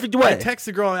literally- perfect way. I text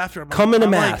the girl after. Come in a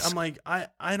mask. I'm like,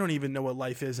 I don't even know what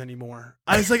life is anymore.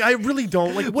 I was like, I really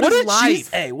don't. Like, what did is life? she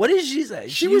say? What did she say?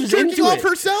 She was jerking into off it.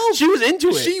 herself. She was into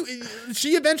it.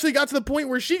 She eventually got to the point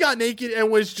where she got naked and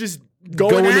was just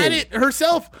going Going at in. it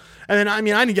herself. And then, I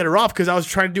mean, I didn't get her off because I was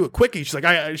trying to do it quickie. She's like,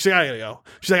 I gotta go.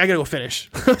 She's like, I gotta go finish.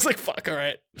 I was like, fuck, all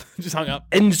right. Just hung up.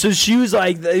 And so she was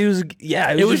like, it was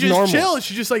It was just normal. chill.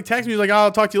 She just like texted me. She was like,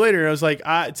 I'll talk to you later. And I was like,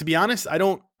 to be honest, I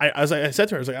said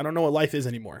to her, I was like, I don't know what life is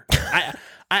anymore.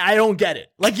 I don't get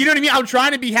it. Like, you know what I mean? I'm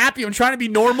trying to be happy. I'm trying to be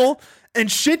normal. And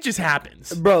shit just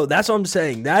happens. Bro, that's what I'm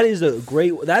saying. That is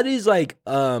like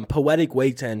poetic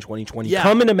way to end 2020. Yeah.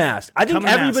 Come in a mask. I think Come in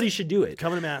a everybody mask. should do it.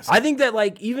 Come in a mask. I think that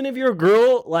like even if you're a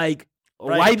girl, like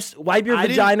Right. wipe your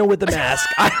vagina with a mask.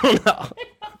 I don't know.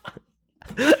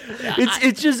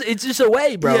 It's just a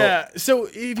way, bro. Yeah. So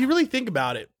if you really think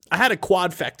about it, I had a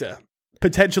quadfecta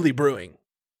potentially brewing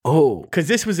Oh, because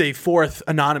this was a fourth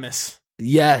anonymous.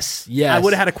 yes. I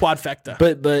would have had a quadfecta.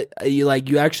 But you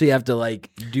actually have to like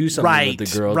do something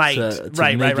with the girl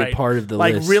to make it part of the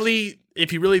like list. really,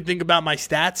 if you really think about my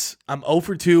stats, I'm 0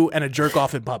 for 2 and a jerk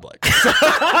off in public.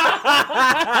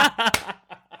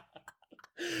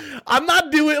 I'm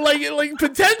not doing like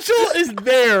potential is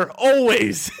there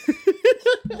always.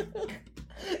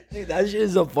 Dude, that shit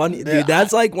is so funny. Dude,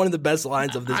 that's like one of the best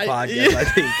lines of this podcast, I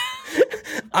think.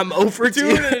 I'm 0 for 2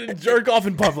 and a jerk off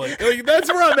in public. Like, that's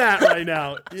where I'm at right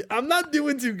now. I'm not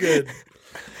doing too good.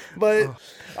 But all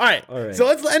right. So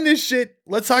let's end this shit.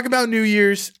 Let's talk about New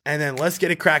Year's and then let's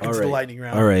get it cracking to the lightning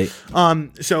round. All right.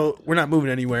 So we're not moving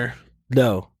anywhere.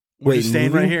 No. We're just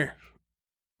staying right here.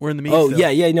 We're in the meat. Oh, still.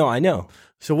 yeah, no, I know.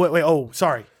 So wait,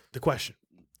 sorry. The question.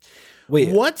 Wait.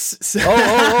 What's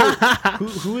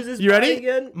Who is this? You ready?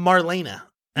 Again? Marlena.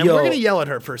 And we're gonna yell at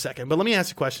her for a second, but let me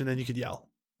ask a question, then you could yell.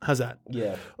 How's that?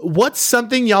 Yeah. What's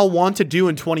something y'all want to do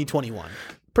in 2021?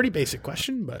 Pretty basic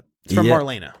question, but it's from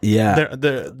Marlena. Yeah.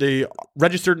 The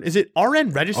registered, is it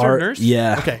RN, registered nurse?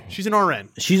 Yeah. Okay, she's an RN.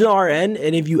 She's an RN,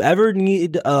 and if you ever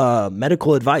need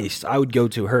medical advice, I would go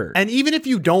to her. And even if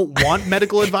you don't want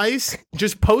medical advice,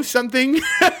 just post something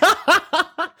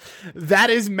that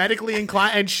is medically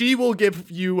inclined, and she will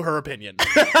give you her opinion.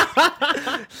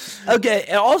 Okay,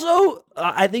 and also,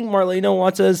 I think Marlena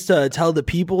wants us to tell the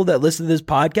people that listen to this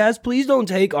podcast, please don't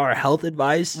take our health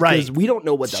advice, because we don't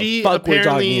know what the fuck we're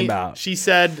talking about. She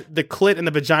said the clit and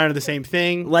the vagina are the same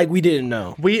thing. Like we didn't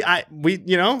know. We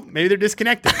maybe they're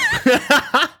disconnected.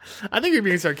 I think you're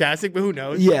being sarcastic, but who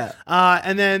knows? Yeah.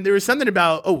 And then there was something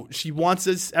about, she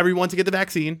wants everyone to get the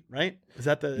vaccine, right? Is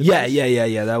that the Yeah.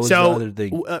 That was the other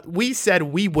thing. We said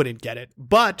we wouldn't get it,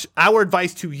 but our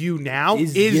advice to you now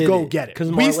is go get it.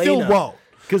 Because we still won't.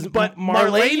 But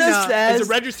Marlena says, is a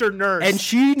registered nurse, and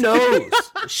she knows.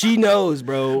 She knows,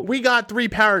 bro. We got 3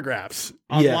 paragraphs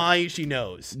on why she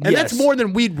knows, and that's Yes. more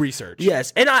than we'd research.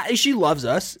 Yes, and she loves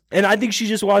us, and I think she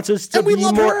just wants us to And we be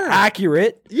love more her.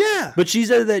 accurate. Yeah, But she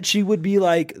said that she would be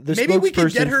like the maybe we could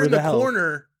spokesperson get her for in the health.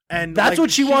 corner, and That's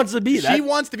what she wants to be. She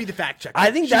wants to be the fact checker. I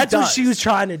think She that's what does. she was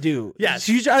trying to do. Yeah,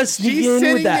 she's trying to sneak She's in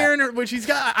sitting with that. there, when she's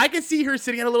got. I can see her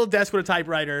sitting at a little desk with a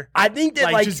typewriter. I think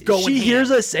that like just going she ham. hears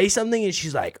us say something and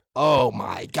she's like, "Oh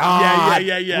my god!"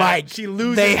 Yeah. Like She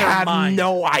loses They her have mind.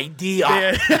 no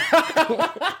idea.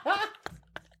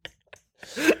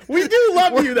 We do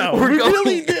love you though. We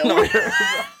really do.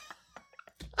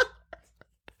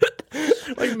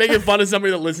 Like making fun of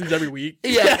somebody that listens every week.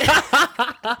 Yeah,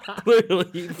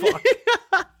 literally.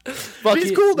 Fuck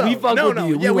She's you. cool though. We fuck with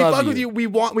you. Yeah, we love fuck with you.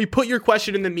 We put your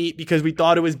question in the meat because we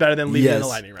thought it was better than leaving it in the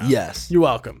lightning round. Yes. You're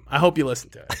welcome. I hope you listen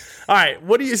to it. All right.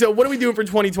 What are we doing for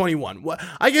 2021? What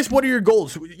are your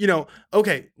goals?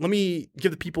 Okay, let me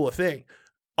give the people a thing.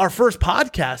 our first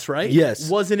podcast, right? Yes.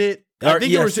 Wasn't it? I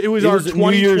think yes. it was It our was New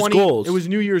 2020 Year's goals. It was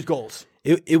New Year's goals.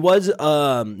 It was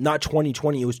not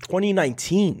 2020. It was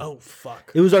 2019. Oh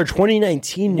fuck! It was our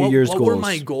 2019 New Year's goals. goals. What were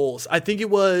my goals? I think it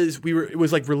was It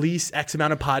was like release X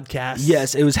amount of podcasts.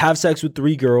 Yes, it was have sex with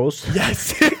 3 girls.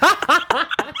 Yes.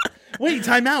 Wait,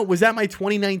 time out. Was that my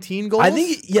 2019 goals? I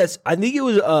think it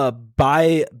was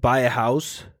buy a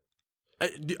house.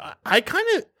 I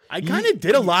kind of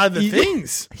did a lot of the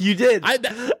things. You did. That's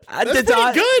the pretty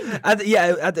time, good.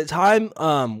 At the time,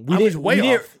 I was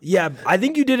way off. Yeah, I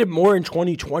think you did it more in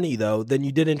 2020 though than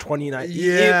you did in 2019.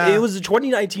 Yeah, it was the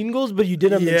 2019 goals, but you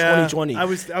did them in 2020. I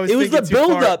was. It was the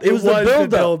build up. It was the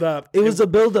build up. It was the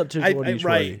build up to 2020.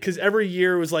 Right, because every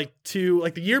year was like 2.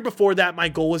 Like the year before that, my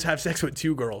goal was have sex with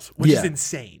 2 girls, which is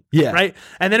insane. Yeah, right.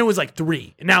 And then it was like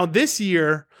 3. Now this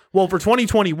year, well, for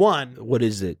 2021, what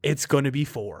is it? It's going to be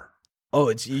 4. Oh,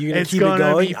 you're gonna keep it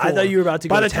going? I thought you were about to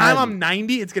go. By the 10. time I'm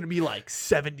 90, it's gonna be like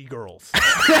 70 girls.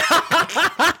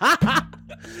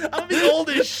 I'm be old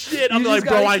as shit. I'm like,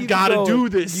 bro, I gotta do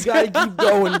this. You gotta keep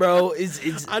going, bro.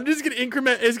 It's I'm just gonna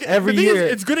increment. Every year.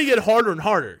 It's gonna get harder and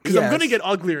harder because I'm gonna get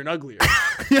uglier and uglier.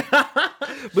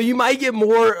 But you might get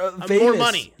more famous. More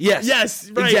money. Yes,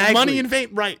 right. Exactly. Money and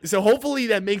fame. Right. So hopefully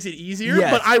that makes it easier. Yes.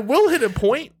 But I will hit a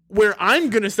point where I'm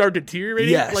gonna start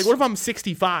deteriorating. Yes. Like, what if I'm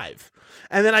 65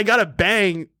 and then I gotta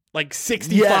bang like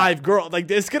 65 girls? Like,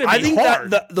 it's gonna be I think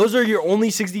hard. those are your only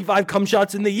 65 cum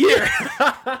shots in the year.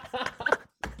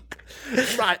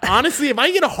 Right. Honestly, if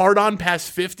I get a hard on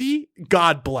past 50,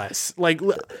 God bless. Like,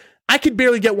 I could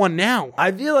barely get one now.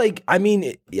 I feel like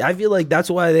that's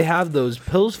why they have those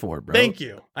pills for, bro. Thank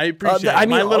you. I appreciate it. I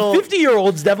mean,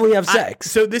 50-year-olds definitely have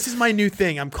sex. So this is my new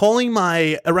thing. I'm calling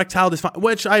my erectile dysfunction,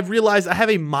 which I've realized I have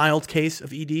a mild case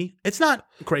of ED. It's not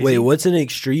crazy. Wait, what's an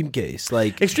extreme case?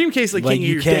 Like extreme case, like can't get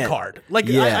your dick hard. Like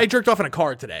I jerked off in a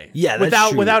car today. Yeah, that's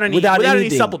true. without any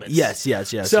supplements. Yes. So,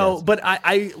 yes. but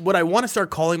what I want to start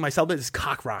calling my supplements is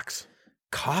cock rocks.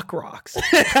 Cock rocks.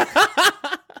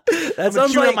 That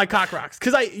sounds like my cock rocks.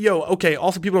 Because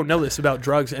also people don't know this about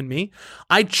drugs and me.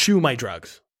 I chew my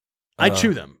drugs. I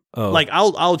chew them. Like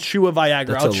I'll chew a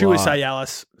Viagra. I'll chew a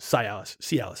Cialis.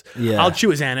 Yeah. I'll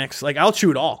chew a Xanax. Like I'll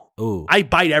chew it all. Ooh. I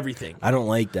bite everything. I don't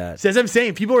like that. So as I'm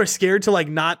saying, people are scared to like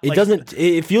not. It doesn't.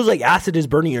 It feels like acid is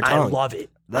burning your tongue. I love it.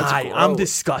 That's I'm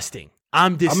disgusting.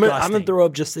 I'm disgusting. I'm gonna throw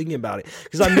up just thinking about it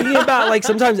because I'm thinking about like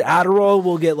sometimes Adderall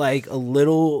will get like a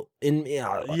little in.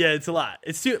 Yeah, it's a lot.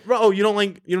 It's too. Oh, you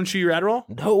don't chew your Adderall?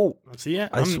 No. See, yeah,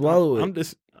 I swallow it. I'm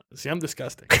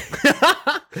disgusting.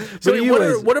 So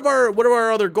what are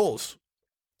our other goals?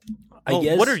 I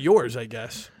guess. What are yours? I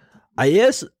guess. I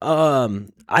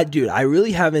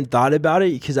really haven't thought about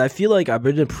it because I feel like I've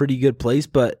been in a pretty good place,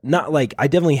 but not like I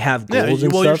definitely have goals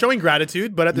and stuff. You're showing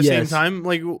gratitude, but at the same time,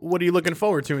 like, what are you looking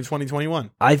forward to in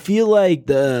 2021? I feel like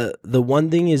the one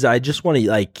thing is I just want to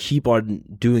like keep on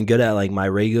doing good at like my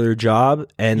regular job,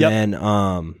 and then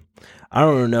I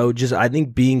don't know, just I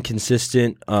think being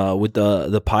consistent with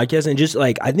the podcast, and just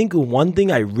like I think one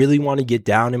thing I really want to get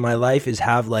down in my life is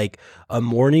have like a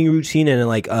morning routine and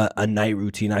like a night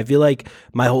routine. I feel like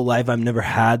my whole life I've never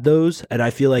had those, and I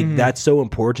feel like that's so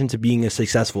important to being a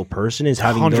successful person is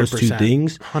having 100%. Those two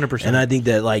things. 100%. And I think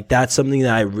that like that's something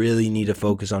that I really need to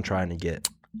focus on trying to get.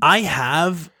 I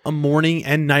have a morning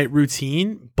and night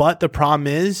routine, but the problem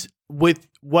is with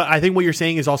what you're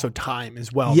saying is also time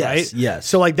as well, right? Yes.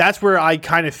 So like that's where I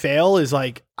kind of fail is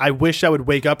like I wish I would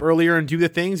wake up earlier and do the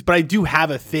things, but I do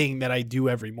have a thing that I do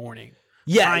every morning.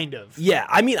 Yeah, kind of. Yeah,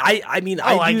 I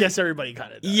guess everybody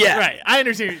kind of does. Yeah, right. I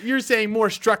understand. You're saying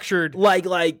more structured, like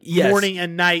morning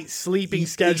and night sleeping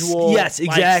schedule. Yes,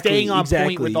 exactly. Like staying on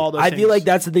point with all those. I feel like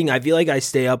that's the thing. I feel like I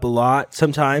stay up a lot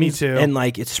sometimes. Me too. And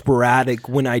like it's sporadic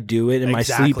when I do it, and my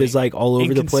sleep is like all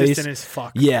over the place. Inconsistent as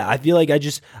fuck. Yeah, I feel like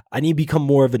I need to become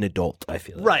more of an adult. I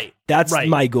feel like. Right. That's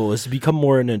my goal is to become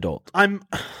more an adult. I'm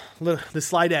the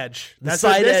slide edge. This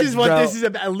is what bro. this is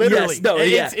about. Literally,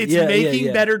 it's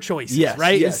making better choices,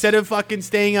 right? Yes. Instead of fucking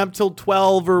staying up till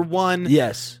 12 or 1,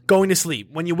 going to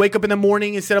sleep. When you wake up in the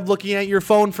morning, instead of looking at your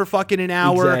phone for fucking an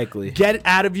hour, get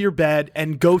out of your bed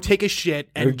and go take a shit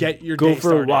and get your day started. Go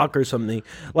for a walk or something.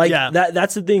 Like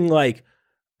that's the thing. Like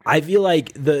I feel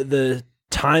like the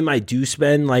time I do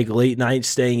spend like late nights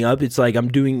staying up, it's like I'm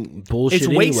doing bullshit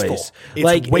anyways.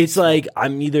 It's like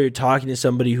I'm either talking to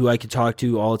somebody who I could talk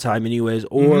to all the time anyways,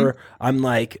 or I'm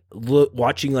like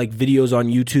watching like videos on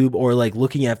YouTube or like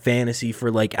looking at fantasy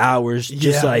for like hours,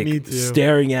 just like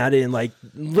staring at it and like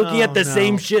looking at the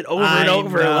same shit over and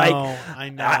over. I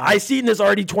know. I've seen this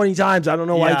already 20 times. I don't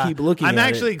know why I keep looking at it. I'm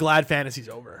actually glad fantasy's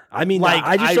over. I mean, like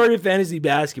I just started fantasy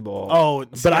basketball. Oh,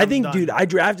 but I think, dude, I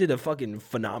drafted a fucking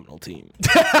phenomenal team.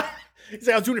 He's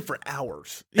like, I was doing it for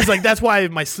hours. He's like, that's why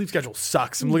my sleep schedule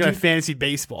sucks. I'm looking at fantasy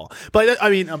baseball. But I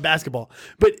mean, basketball.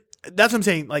 But that's what I'm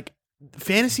saying. Like,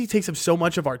 fantasy takes up so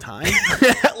much of our time.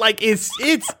 Like, it's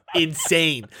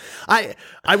insane. I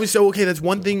was so, okay, that's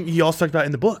one thing he also talked about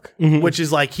in the book, which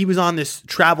is like, he was on this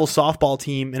travel softball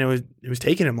team and it was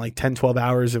taking him like 10, 12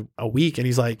 hours a week. And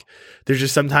he's like, there's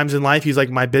just sometimes in life, he's like,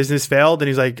 my business failed. And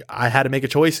he's like, I had to make a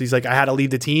choice. He's like, I had to leave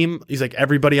the team. He's like,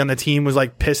 everybody on the team was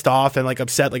like pissed off and like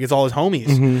upset. Like, it's all his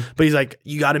homies. But he's like,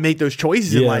 you got to make those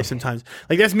choices in life sometimes.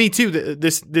 Like, that's me too.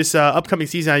 This upcoming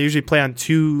season, I usually play on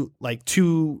two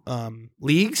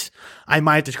leagues. I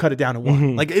might have to cut it down to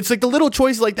one. Like, it's like the little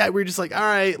choices like that where you're just like, all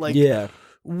right, like,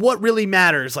 what really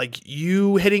matters? Like,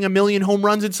 you hitting 1 million home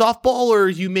runs in softball, or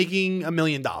you making $1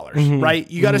 million, right?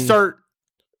 You got to start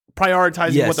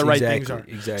prioritizing what the right things are.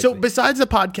 Exactly. So besides the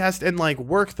podcast and like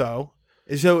work though,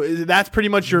 so that's pretty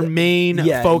much your main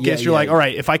focus. You're like, all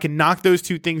right, if I can knock those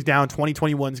two things down,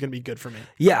 2021 is going to be good for me.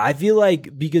 Yeah, I feel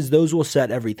like because those will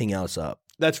set everything else up.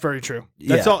 That's very true.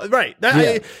 That's all right.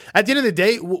 At the end of the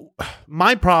day,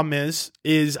 my problem is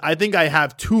I think I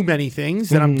have too many things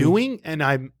that I'm doing and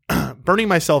I'm burning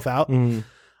myself out.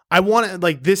 I want to,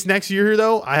 like, this next year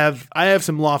though, I have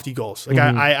some lofty goals. Like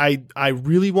I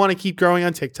really want to keep growing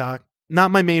on TikTok. Not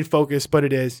my main focus, but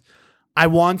it is. I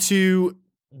want to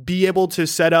be able to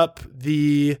set up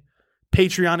the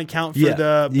Patreon account for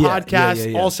the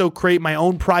podcast. Also create my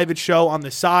own private show on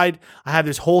the side. I have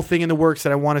this whole thing in the works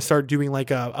that I want to start doing,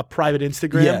 like a private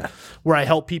Instagram where I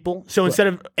help people. So instead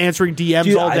of answering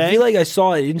DMs all day, I feel like I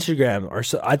saw it Instagram, or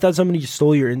I thought somebody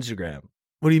stole your Instagram.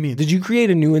 What do you mean? Did you create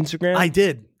a new Instagram? I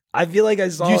did. I feel like I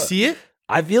saw. Did you see it?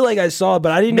 I feel like I saw it,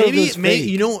 but I didn't know it was fake.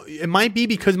 You know, it might be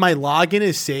because my login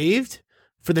is saved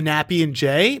for the Nappy and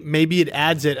Jay. Maybe it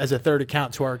adds it as a third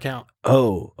account to our account.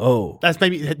 Oh. That's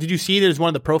maybe. Did you see it as one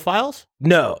of the profiles?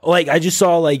 No, like I just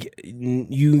saw like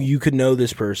you could know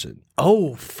this person.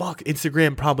 Oh fuck!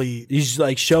 Instagram probably he's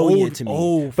like showing it to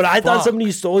me. But I thought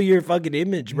somebody stole your fucking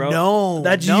image, bro. No,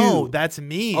 that's you. That's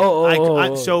me.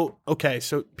 So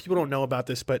people don't know about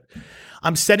this, but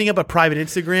I'm setting up a private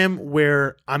Instagram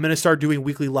where I'm gonna start doing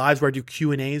weekly lives where I do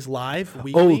Q&As live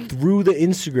weekly. Oh, through the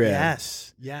Instagram. Yes.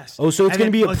 Oh, so it's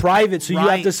going to be a private, so you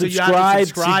have to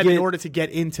subscribe, in order to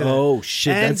get into that. Oh,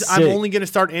 shit, and that's I'm sick. only going to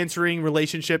start answering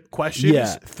relationship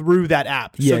questions through that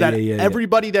app. So that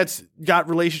everybody that's got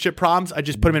relationship problems, I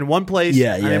just put them in one place.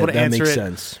 I'm able to answer it.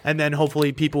 Sense. And then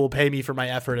hopefully people will pay me for my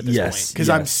effort at this point. Because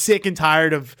I'm I'm sick and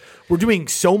tired of, we're doing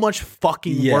so much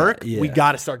fucking work. We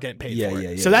got to start getting paid for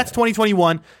it. So that's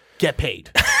 2021. Get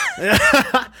paid.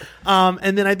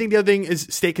 And then I think the other thing is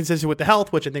stay consistent with the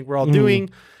health, which I think we're all doing.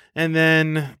 And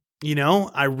then, you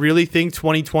know, I really think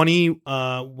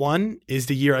 2021 is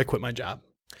the year I quit my job.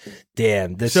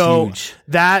 Damn, that's huge.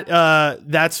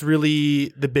 That's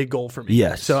really the big goal for me.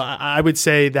 Yes. So I would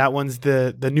say that one's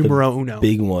the numero uno.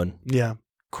 Big one. Yeah.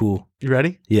 Cool. You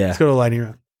ready? Yeah. Let's go to the lightning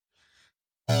round.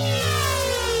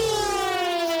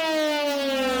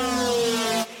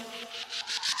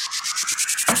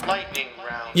 Lightning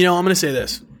round. You know, I'm going to say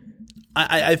this.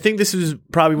 I think this is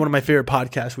probably one of my favorite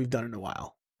podcasts we've done in a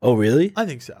while. Oh, really? I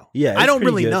think so. Yeah. I don't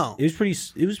really good. know. It was pretty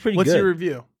What's good. your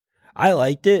review? I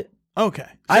liked it. Okay.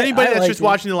 So anybody that's just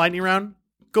watching the lightning round,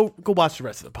 go watch the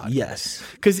rest of the podcast. Yes.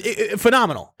 Because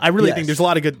phenomenal. I really think there's a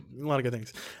lot of good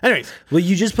things. Anyways. Well,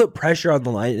 you just put pressure on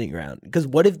the lightning round. Because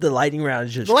what if the lightning round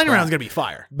is just the lightning round is going to be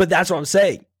fire. But that's what I'm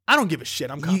saying. I don't give a shit.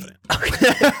 I'm confident.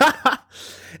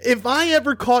 If I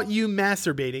ever caught you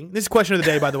masturbating, this is question of the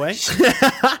day, by the way.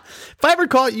 If I ever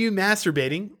caught you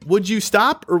masturbating, would you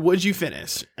stop or would you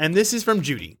finish? And this is from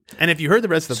Judy. And if you heard the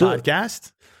rest of the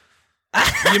podcast,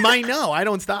 you might know I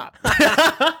don't stop.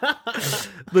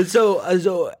 But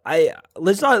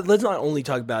let's not only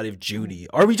talk about if Judy.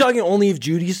 Are we talking only if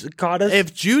Judy's caught us?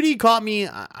 If Judy caught me,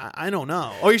 I don't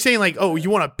know. Oh, you're saying like, oh, you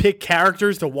want to pick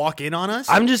characters to walk in on us?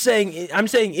 I'm saying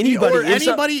anybody. Or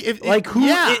anybody.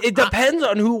 It depends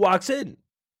on who walks in.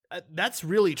 That's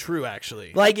really true,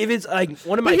 actually. Like if it's like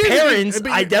one of my parents,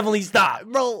 I definitely stop,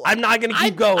 bro. I'm not gonna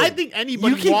keep going. I think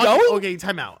anybody. You keep going? Okay,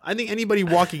 time out. I think anybody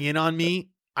walking in on me,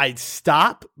 I'd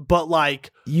stop, but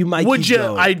like you might. Would you?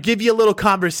 Going. I'd give you a little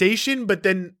conversation, but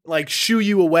then like shoo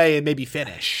you away and maybe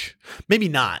finish. Maybe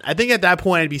not. I think at that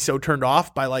point I'd be so turned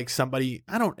off by like somebody.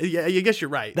 I don't. Yeah, I guess you're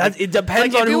right. That it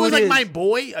depends like, on if who it was it like is. my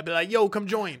boy, I'd be like, yo, come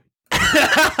join.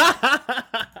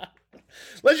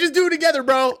 Let's just do it together,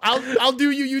 bro. I'll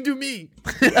do you, you do me.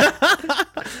 Yeah,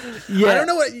 I don't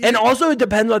know what. And also, it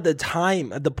depends on the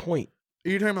time at the point. Are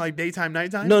you talking about like daytime,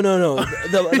 nighttime? No.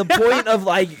 the point of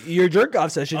like your jerk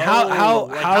off session.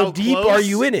 How deep close? are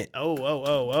you in it?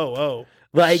 Oh.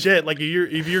 Like shit. Like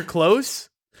if you're close,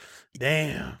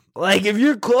 Damn. Like if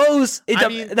you're close,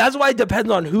 that's why it depends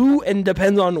on who and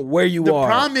depends on where you are.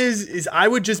 The problem is I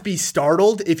would just be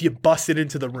startled if you busted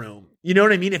into the room. You know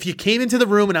what I mean? If you came into the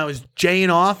room and I was jaying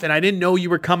off and I didn't know you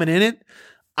were coming in it,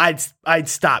 I'd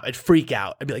stop. I'd freak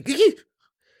out. I'd be like, that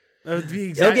would be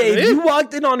exactly okay. If you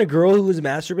walked in on a girl who was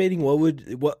masturbating, what would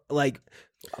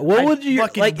you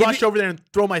fucking rush over there and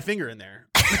throw my finger in there?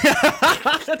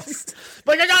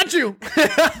 Like I got you.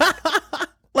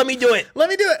 Let me do it.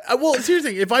 Well,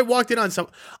 seriously, if I walked in on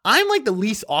I'm like the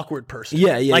least awkward person.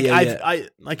 Yeah. Like yeah.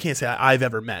 I can't say I've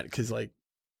ever met because like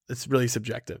it's really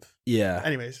subjective. Yeah.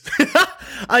 Anyways,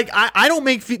 like I don't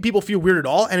make people feel weird at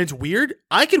all, and it's weird.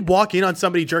 I could walk in on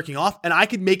somebody jerking off, and I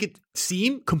could make it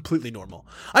seem completely normal.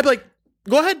 I'd be like,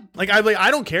 "Go ahead." Like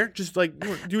I don't care. Just like do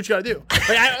what you gotta do.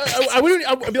 Like I wouldn't.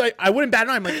 I'd be like, I wouldn't bat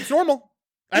an eye. I'm like, it's normal.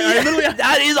 I literally,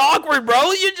 that is awkward, bro.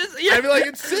 I'd be like,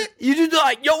 it's sick. You just be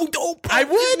like, yo, don't. I would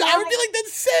be like,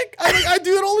 that's sick. I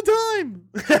do it all the time.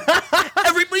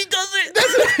 Everybody does it.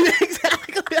 That's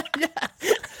exactly. Yeah.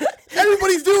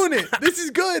 Everybody's doing it. This is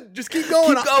good. Just keep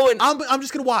going. Keep going. I'm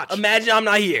just gonna watch. Imagine I'm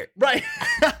not here. Right.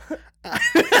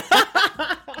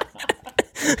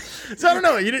 So I don't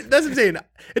know. That's what I'm saying.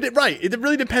 It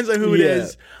really depends on who it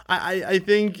is. I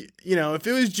think, if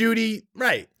it was Judy,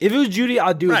 right. If it was Judy,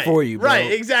 I'll do it for you, bro.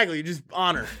 Right, exactly. Just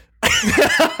honor.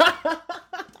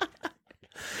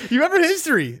 You have a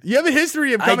history. You have a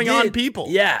history of coming on people.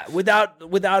 Yeah, without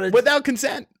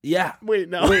consent. Yeah. Wait,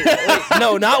 no. Wait,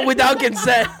 no, not without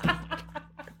consent.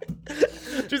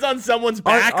 Just on someone's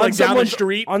back, like down the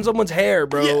street. On someone's hair,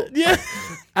 bro. Yeah.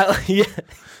 Yeah.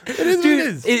 It is what it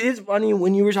is. It is funny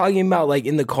when you were talking about like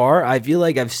in the car. I feel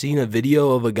like I've seen a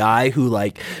video of a guy who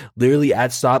like literally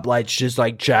at stoplights just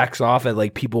like jacks off at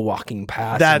like people walking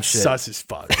past. That's sus as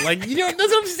fuck. Like, that's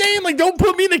what I'm saying. Like, don't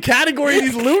put me in the category of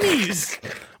these loonies.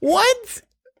 What?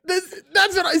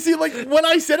 That's what I see. Like, when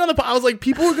I said on the podcast, I was like,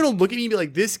 people are going to look at me and be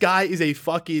like, this guy is a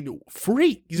fucking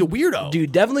freak. He's a weirdo.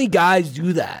 Dude, definitely guys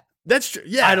do that. That's true.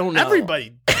 Yeah. I don't know.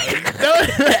 Everybody does.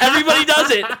 Everybody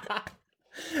does it.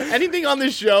 Anything on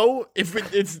this show, if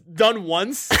it's done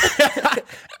once,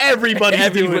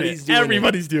 everybody's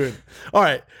doing it. All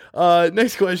right.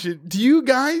 Next question. Do you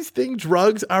guys think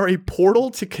drugs are a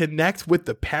portal to connect with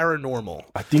the paranormal?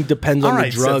 I think depends on the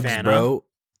drugs, Savannah. Bro.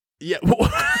 Yeah.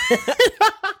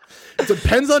 It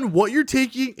depends on what you're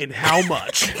taking and how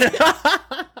much.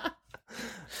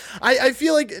 I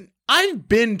feel like I've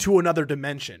been to another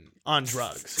dimension on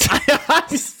drugs.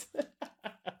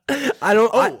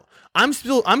 I'm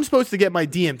supposed to get my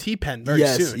DMT pen very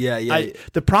soon. Yeah.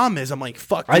 The problem is, I'm like,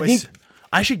 fuck.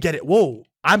 I should get it. Whoa,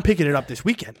 I'm picking it up this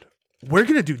weekend. We're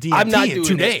gonna do DMT in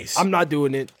 2 days. I'm not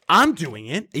doing it. I'm doing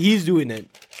it. He's doing it.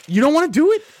 You don't want to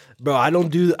do it, bro. I don't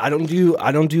do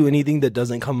anything that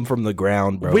doesn't come from the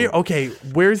ground, bro. Where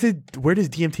does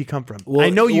DMT come from? Well,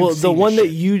 I know the one that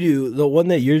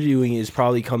you're doing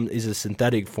is a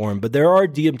synthetic form, but there are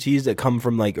DMTs that come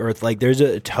from like Earth. Like there's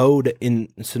a toad in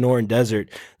Sonoran Desert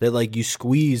that like you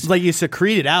squeeze, like you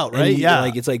secrete it out, right? Yeah,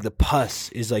 like it's like the pus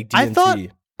is like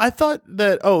DMT. I thought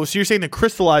that. Oh, so you're saying the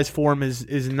crystallized form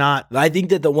is not? I think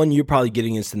that the one you're probably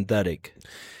getting is synthetic.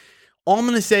 All I'm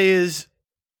gonna say is,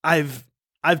 I've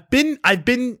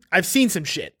seen some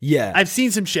shit. Yeah. I've seen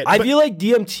some shit. I feel like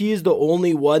DMT is the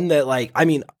only one that like, I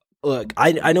mean, look,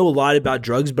 I know a lot about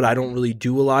drugs, but I don't really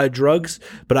do a lot of drugs,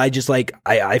 but I just like,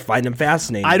 I find them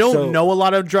fascinating. I don't know a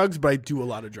lot of drugs, but I do a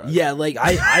lot of drugs. Yeah. Like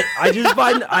I just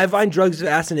find drugs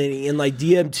fascinating, and like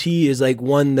DMT is like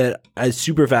one that is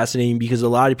super fascinating because a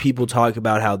lot of people talk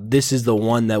about how this is the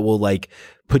one that will like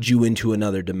put you into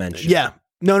another dimension. Yeah.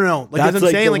 No. Like that's as I'm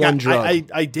like saying,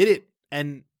 like I did it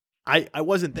and I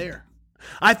wasn't there.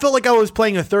 I felt like I was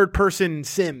playing a third person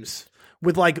Sims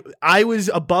with like, I was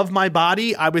above my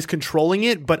body. I was controlling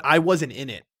it, but I wasn't in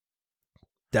it.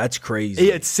 That's crazy.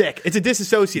 It's sick. It's a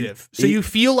dissociative. So you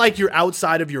feel like you're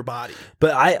outside of your body.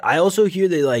 But I also hear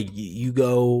that like you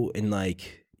go and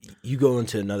like you go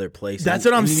into another place. That's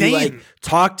what I'm saying. Like,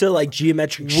 talk to like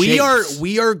geometric shapes.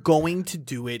 We are going to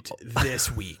do it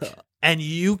this week. And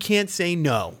you can't say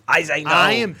no. I say no.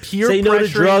 I am peer Say no to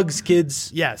pressuring. drugs,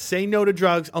 kids. Yeah, say no to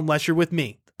drugs unless you're with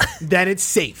me. Then it's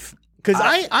safe. Because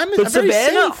I'm But very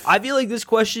Savannah, safe. I feel like this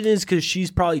question is because she's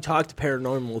probably talked to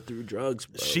paranormal through drugs,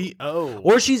 bro.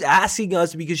 Or Or she's asking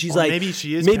us because she's like, maybe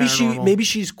she is paranormal. Maybe paranormal.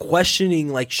 she's questioning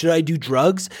like, should I do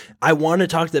drugs? I want to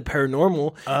talk to the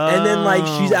paranormal, and then like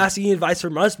she's asking advice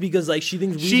from us because like she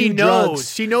thinks we do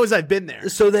drugs. She knows I've been there.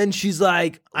 So then she's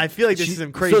like, I feel like this is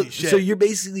some crazy shit. So you're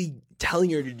basically telling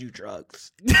her to do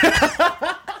drugs.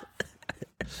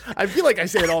 I feel like I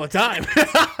say it all the time.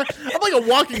 I'm like a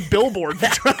walking billboard for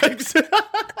drugs.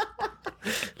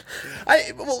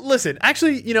 Well, listen,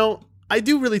 actually, I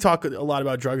do really talk a lot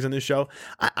about drugs on this show.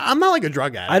 I'm not like a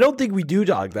drug addict. I don't think we do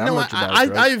talk that much about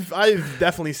drugs. I've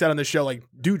definitely said on the show, like,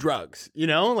 do drugs,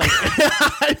 like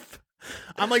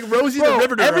I'm like Rosie the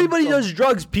Riveter. Everybody does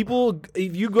drugs. People,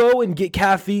 if you go and get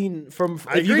caffeine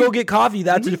if you go get coffee,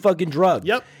 that's a fucking drug.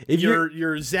 Yep. If your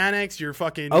Xanax, your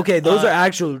fucking okay, those are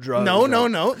actual drugs.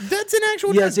 No, that's an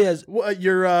actual drug. Yes.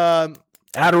 Your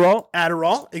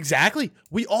Adderall, exactly.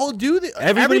 We all do that.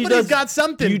 Everybody's got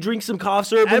something. You drink some cough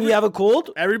syrup when you have a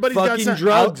cold. Everybody's fucking got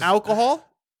drugs. Alcohol.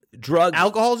 Drugs.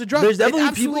 Alcohol is a drug. There's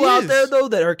definitely people out there though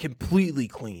that are completely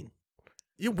clean.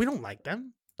 Yeah, we don't like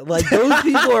them. Like those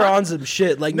people are on some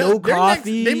shit. Like no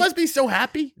coffee. They must be so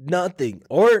happy. Nothing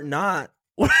or not.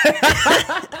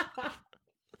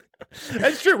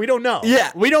 That's true. We don't know.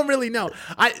 Yeah, we don't really know.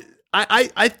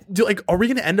 I do, like, are we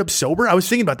going to end up sober? I was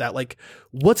thinking about that. Like,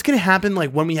 what's going to happen,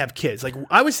 like, when we have kids? Like,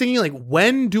 I was thinking, like,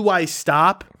 when do I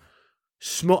stop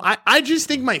smoke? I just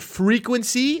think my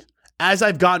frequency as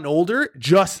I've gotten older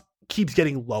just keeps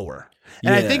getting lower.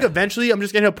 And I think eventually I'm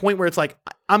just getting to a point where it's like,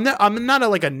 I'm not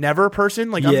a never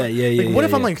person. Like, what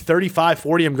if I'm like 35,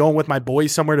 40, I'm going with my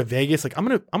boys somewhere to Vegas? Like, I'm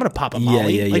going to pop a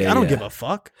Molly. I don't give a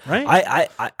fuck. Right.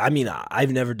 I mean,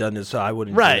 I've never done this, so I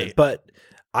wouldn't do it. But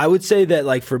I would say that,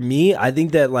 like, for me, I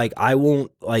think that, like, I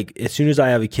won't, like, as soon as I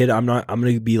have a kid, I'm going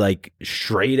to be like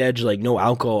straight edge, like no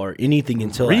alcohol or anything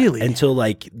until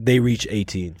like they reach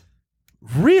 18.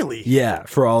 Really? Yeah,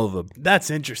 for all of them. That's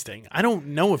interesting. I don't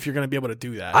know if you're going to be able to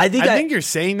do that. I think you're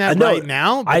saying that right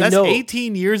now, but that's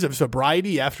 18 years of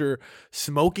sobriety after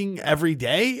smoking every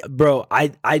day. Bro,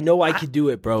 I know I could do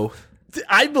it, bro.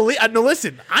 I believe. No,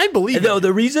 listen. I believe. No,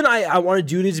 the reason I want to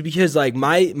do this is because, like,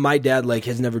 my dad, like,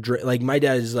 has never drank. Like, my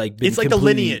dad is like been it's like the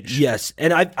lineage. Yes,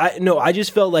 and I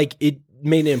just felt like it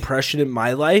made an impression in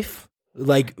my life,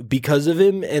 like, because of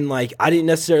him, and like I didn't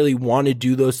necessarily want to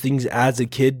do those things as a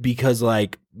kid because,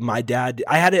 like, my dad,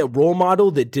 I had a role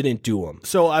model that didn't do them.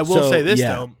 So I will say this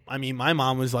though. I mean, my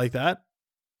mom was like that,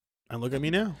 and look at me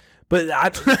now. But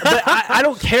I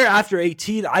don't care after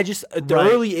 18. I just at the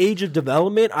early age of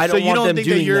development, I don't want them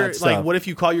doing that stuff. Like, what if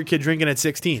you caught your kid drinking at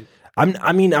 16? I'm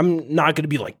not gonna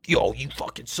be like, yo, you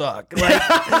fucking suck. Like,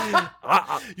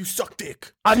 you suck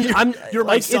dick. You're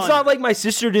my son. It's not like my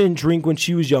sister didn't drink when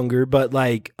she was younger, but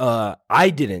like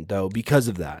I didn't though because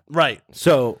of that. Right.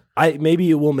 So maybe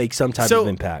it will make some type of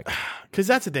impact. Because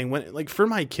that's the thing. When, like, for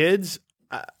my kids.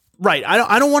 Right.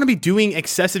 I don't want to be doing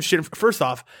excessive shit. First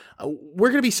off, we're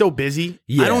going to be so busy.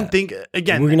 Yeah. I don't think,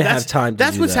 again, we're going to have time to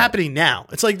that's what's happening now.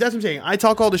 It's like, that's what I'm saying. I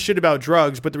talk all this shit about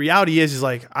drugs, but the reality is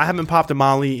like, I haven't popped a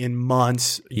Molly in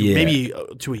months, maybe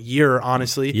to a year,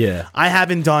 honestly. Yeah. I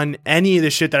haven't done any of the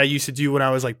shit that I used to do when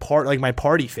I was like my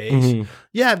party phase. Mm-hmm.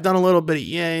 Yeah, I've done a little bit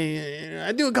of,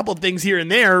 I do a couple of things here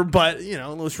and there, but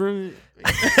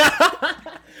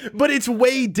but it's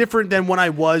way different than when I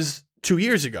was 2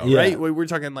 years ago, right? We're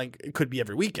talking like it could be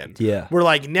every weekend. Yeah. We're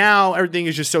like now everything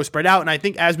is just so spread out. And I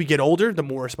think as we get older, the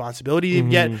more responsibility you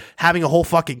get. Having a whole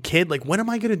fucking kid, like when am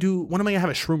I going to have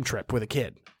a shroom trip with a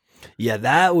kid? Yeah,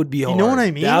 that would be hard. You know what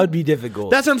I mean? That would be difficult.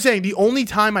 That's what I'm saying. The only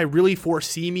time I really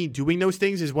foresee me doing those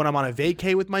things is when I'm on a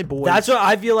vacay with my boys. That's what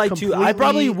I feel like too. I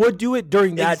probably would do it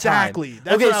during that time.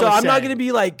 That's okay, so I'm not going to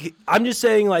be like, I'm just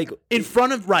saying like. In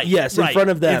front of, right. Yes, right. in front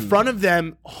of them. In front of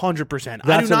them, 100%.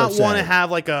 I do not want to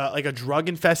have like a drug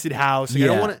infested house. Like, I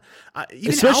don't want to.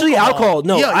 Especially alcohol.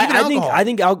 No, I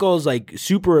think alcohol is like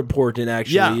super important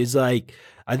actually. Yeah. Is like,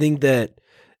 I think that.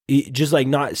 Just like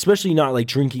especially not like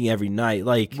drinking every night,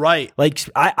 like right. Like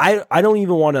I don't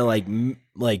even want to like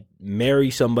marry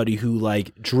somebody who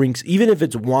like drinks even if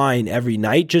it's wine every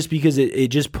night, just because it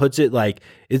just puts it like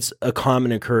it's a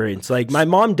common occurrence. Like my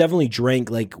mom definitely drank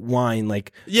like wine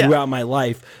like throughout my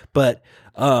life, but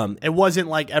it wasn't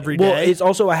like every day. Well, it's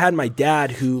also I had my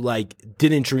dad who like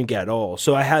didn't drink at all,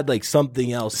 so I had like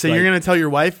something else. So like, you're gonna tell your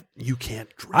wife you can't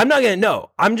drink? I'm not gonna.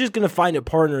 No, I'm just gonna find a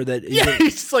partner that.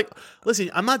 He's just like,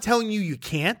 listen, I'm not telling you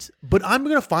can't, but I'm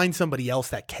gonna find somebody else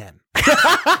that can.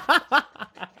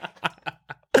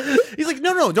 He's like,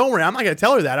 no, don't worry. I'm not gonna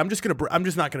tell her that. I'm just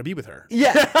not gonna be with her.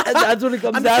 Yeah, that's what it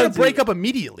comes down to. I'm gonna break up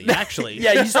immediately. Actually,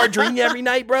 yeah, you start drinking every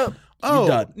night, bro.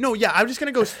 Oh no, yeah. I'm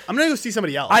gonna go see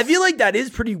somebody else. I feel like that is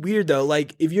pretty weird though.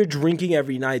 Like if you're drinking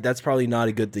every night, that's probably not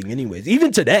a good thing, anyways.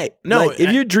 Even today, no. Like,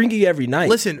 if you're drinking every night,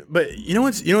 listen. But you know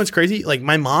what's crazy? Like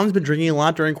my mom's been drinking a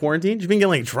lot during quarantine. She's been getting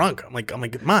like drunk. I'm like,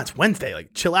 Mom, it's Wednesday.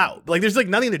 Like chill out. Like there's like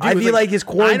nothing to do. I feel like it's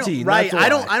quarantine, right? I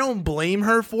don't blame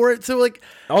her for it. So like,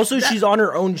 also she's on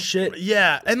her own shit.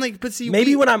 Yeah, and like, but see,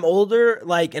 maybe when I'm older,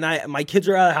 like, and my kids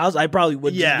are out of the house, I probably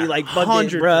would just be like,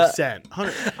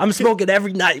 100%. I'm smoking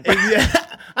every night. Yeah.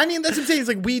 I mean, that's what I'm saying. It's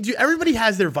like we do. Everybody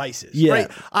has their vices, Yeah.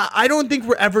 right? I don't think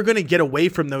we're ever going to get away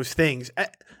from those things.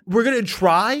 We're going to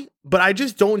try, but I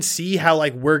just don't see how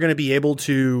like we're going to be able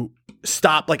to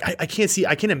stop. Like I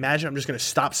can't imagine I'm just going to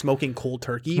stop smoking cold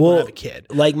turkey when I have a kid.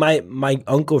 Like my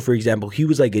uncle, for example, he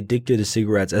was like addicted to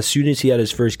cigarettes. As soon as he had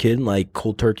his first kid, like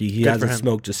cold turkey, he hasn't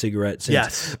smoked a cigarette since.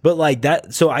 Yes. But like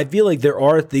that, so I feel like there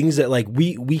are things that like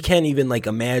we can't even like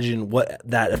imagine what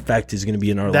that effect is going to be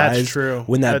in our That's lives. true.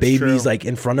 When that That's baby's true. like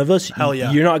in front of us, Hell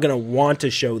yeah. you're not going to want to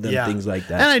show them Yeah. things like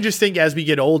that. And I just think as we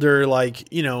get older,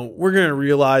 like, you know, we're going to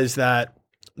realize that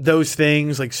those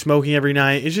things like smoking every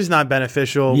night, it's just not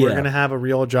beneficial. Yeah. We're going to have a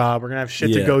real job. We're going to have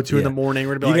shit to Yeah, go to in yeah. the morning.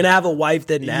 We're You're going to be going to like, have a wife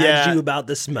that nags Yeah. you about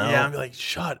the smell. yeah, I'm like,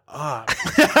 shut up.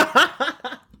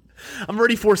 I'm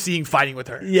already foreseeing fighting with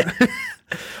her. Yeah.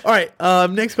 All right.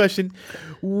 Next question.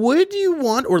 Would you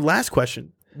want, or last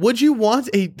question, would you have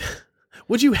a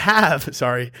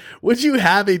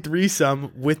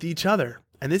threesome with each other?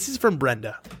 And this is from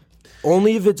Brenda.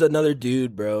 Only if it's another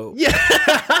dude, bro. Yeah.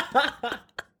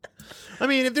 I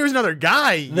mean, if there was another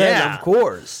guy, Then yeah, of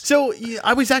course. So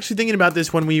I was actually thinking about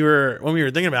this when we were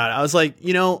thinking about it. I was like,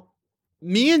 you know,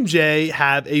 me and Jay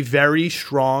have a very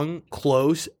strong,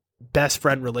 close best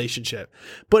friend relationship.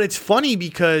 But it's funny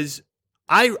because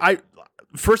I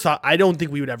first off, I don't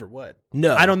think we would ever would.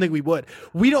 No. I don't think we would.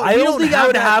 I don't think I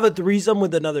would have a threesome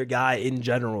with another guy in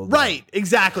general. Though. Right,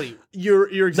 exactly.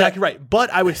 You're exactly right. But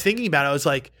I was thinking about it. I was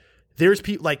like, there's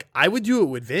people like I would do it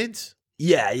with Vince.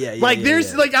 Yeah. Like yeah,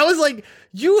 there's yeah. like I was like,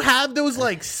 you have those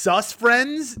like sus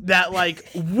friends that like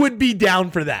would be down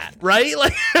for that, right?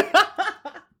 Like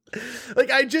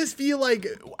like I just feel like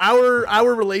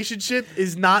our relationship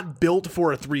is not built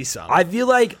for a threesome. I feel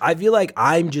like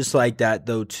I'm just like that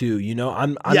though too. You know,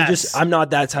 I'm not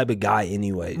that type of guy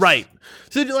anyways. Right.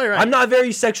 So right. I'm not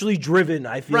very sexually driven.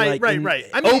 I feel Right, like right.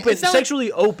 I mean, open, it's not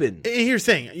sexually open. And here's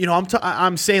the thing, you know,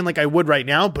 I'm saying like I would right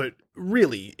now, but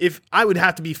really, if I would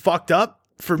have to be fucked up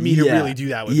for me to Yeah. really do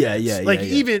that with Yeah, Vince. yeah, like yeah.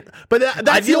 even, but that's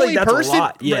I the feel like only that's a person.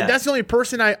 lot, yeah. Right, that's the only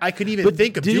person I could even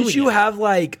think of Didn't doing you it. have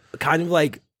like kind of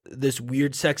like this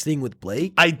weird sex thing with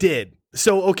Blake? I did.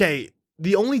 So okay,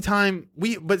 the only time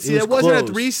but see, was that wasn't a close.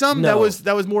 threesome. No.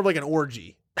 That was more of like an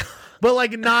orgy, but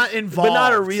like not involved, but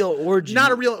not a real orgy.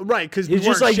 not a real right because It's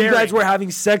just like you guys were having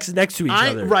sex next to each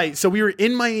other. Right. So we were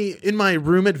in my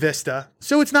room at Vista.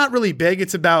 So it's not really big.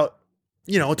 It's about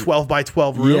a 12 by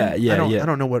 12 room. Yeah. I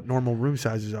don't know what normal room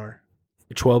sizes are.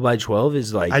 12 by 12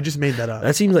 is like I just made that up.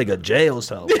 that seems like a jail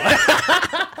cell.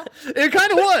 It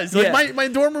kind of was. Like Yeah. my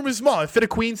dorm room was small. It fit a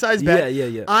queen size bed.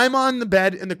 Yeah. I'm on the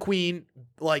bed and the queen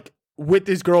like with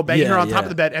this girl banging her on top of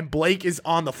the bed, and Blake is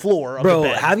on the floor of Bro, the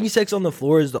bed. having sex on the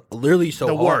floor is literally so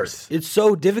The hard. worst. It's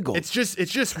so difficult. It's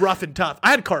just rough and tough.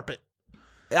 I had carpet.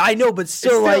 I know, but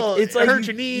still, It like hurts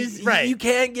your knees, right? You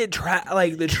can't get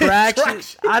the traction.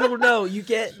 Traction. I don't know. You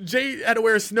can't. Jay had to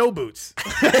wear snow boots.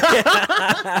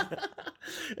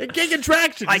 It can't get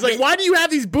traction. He's like, why do you have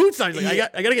these boots on? He's like,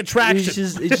 I gotta get traction.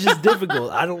 It's just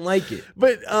difficult. I don't like it.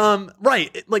 But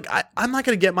right, like I'm not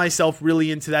gonna get myself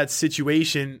really into that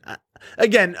situation.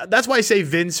 Again, that's why I say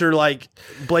Vince or like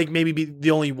Blake maybe be the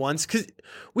only ones because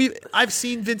I've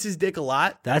seen Vince's dick a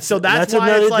lot. That's why another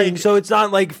it's thing. like, So it's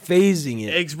not like phasing it.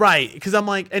 it's right because I'm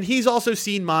like, and he's also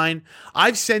seen mine.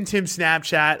 I've sent him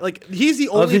Snapchat. Like he's the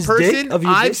only his person dick? Of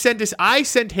your I've dick? sent this. I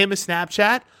sent him a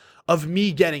Snapchat of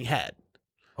me getting head.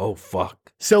 Oh fuck.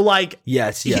 So like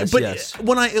Yes. but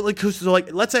when I like, so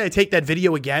like, let's say I take that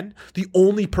video again, the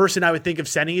only person I would think of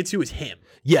sending it to is him.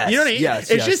 Yes. You know what I mean? Yes.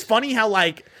 It's just funny how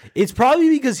like, It's probably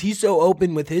because he's so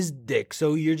open with his dick.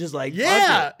 So you're just like,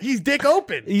 yeah, fuck it. he's dick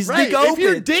open. He's right. dick If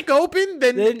you're open. dick open,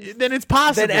 then it's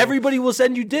possible. Then everybody will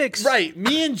send you dicks. Right.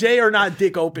 Me and Jay are not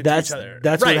dick open to each other.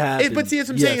 That's right. what happened. But see, that's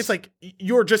what I'm Yes. saying. It's like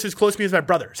you're just as close to me as my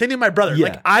brother. Same thing with my brother. Yeah.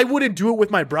 Like I wouldn't do it with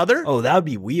my brother. Oh, that would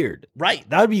be weird. Right.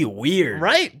 That would be weird.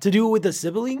 Right. To do it with a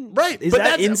sibling? Right. Is but that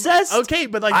that's- incest? Okay,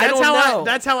 but like I that's don't how know.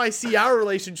 that's how I see our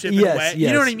relationship in Yes, a way.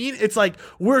 You know what I yes. mean? It's like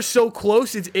we're so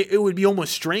close. It would be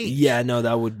almost strange. Yeah, no,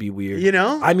 that would be weird. You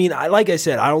know? I mean, like I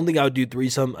said, I don't think I would do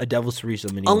a devil's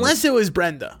threesome anymore. Unless it was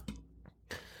Brenda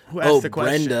who asked the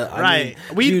question. Brenda. Right. I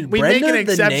mean, we dude, we Brenda, make an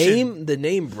exception. The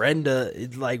name Brenda,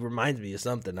 it like reminds me of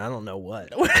something. I don't know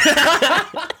what.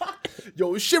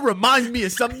 Yo, shit reminds me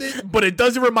of something, but it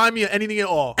doesn't remind me of anything at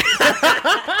all.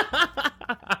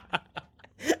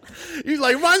 He's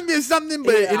like, reminds me of something,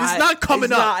 but it's not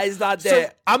coming up. It's not So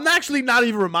there. I'm actually not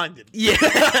even reminded. Yeah.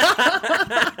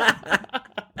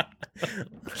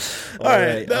 All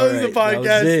right. That was the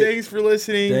podcast. Thanks for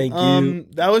listening. Thank you.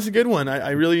 That was a good one.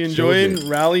 I really enjoyed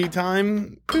Rally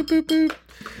Time. Boop, boop, boop.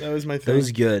 That was my thing. That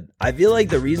was good. I feel like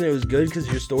the reason it was good because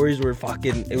your stories were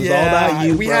fucking. It was all about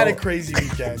you. We had a crazy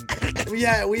weekend.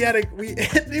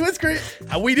 It was great.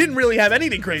 We didn't really have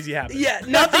anything crazy happen. Yeah,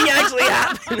 nothing actually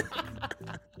happened.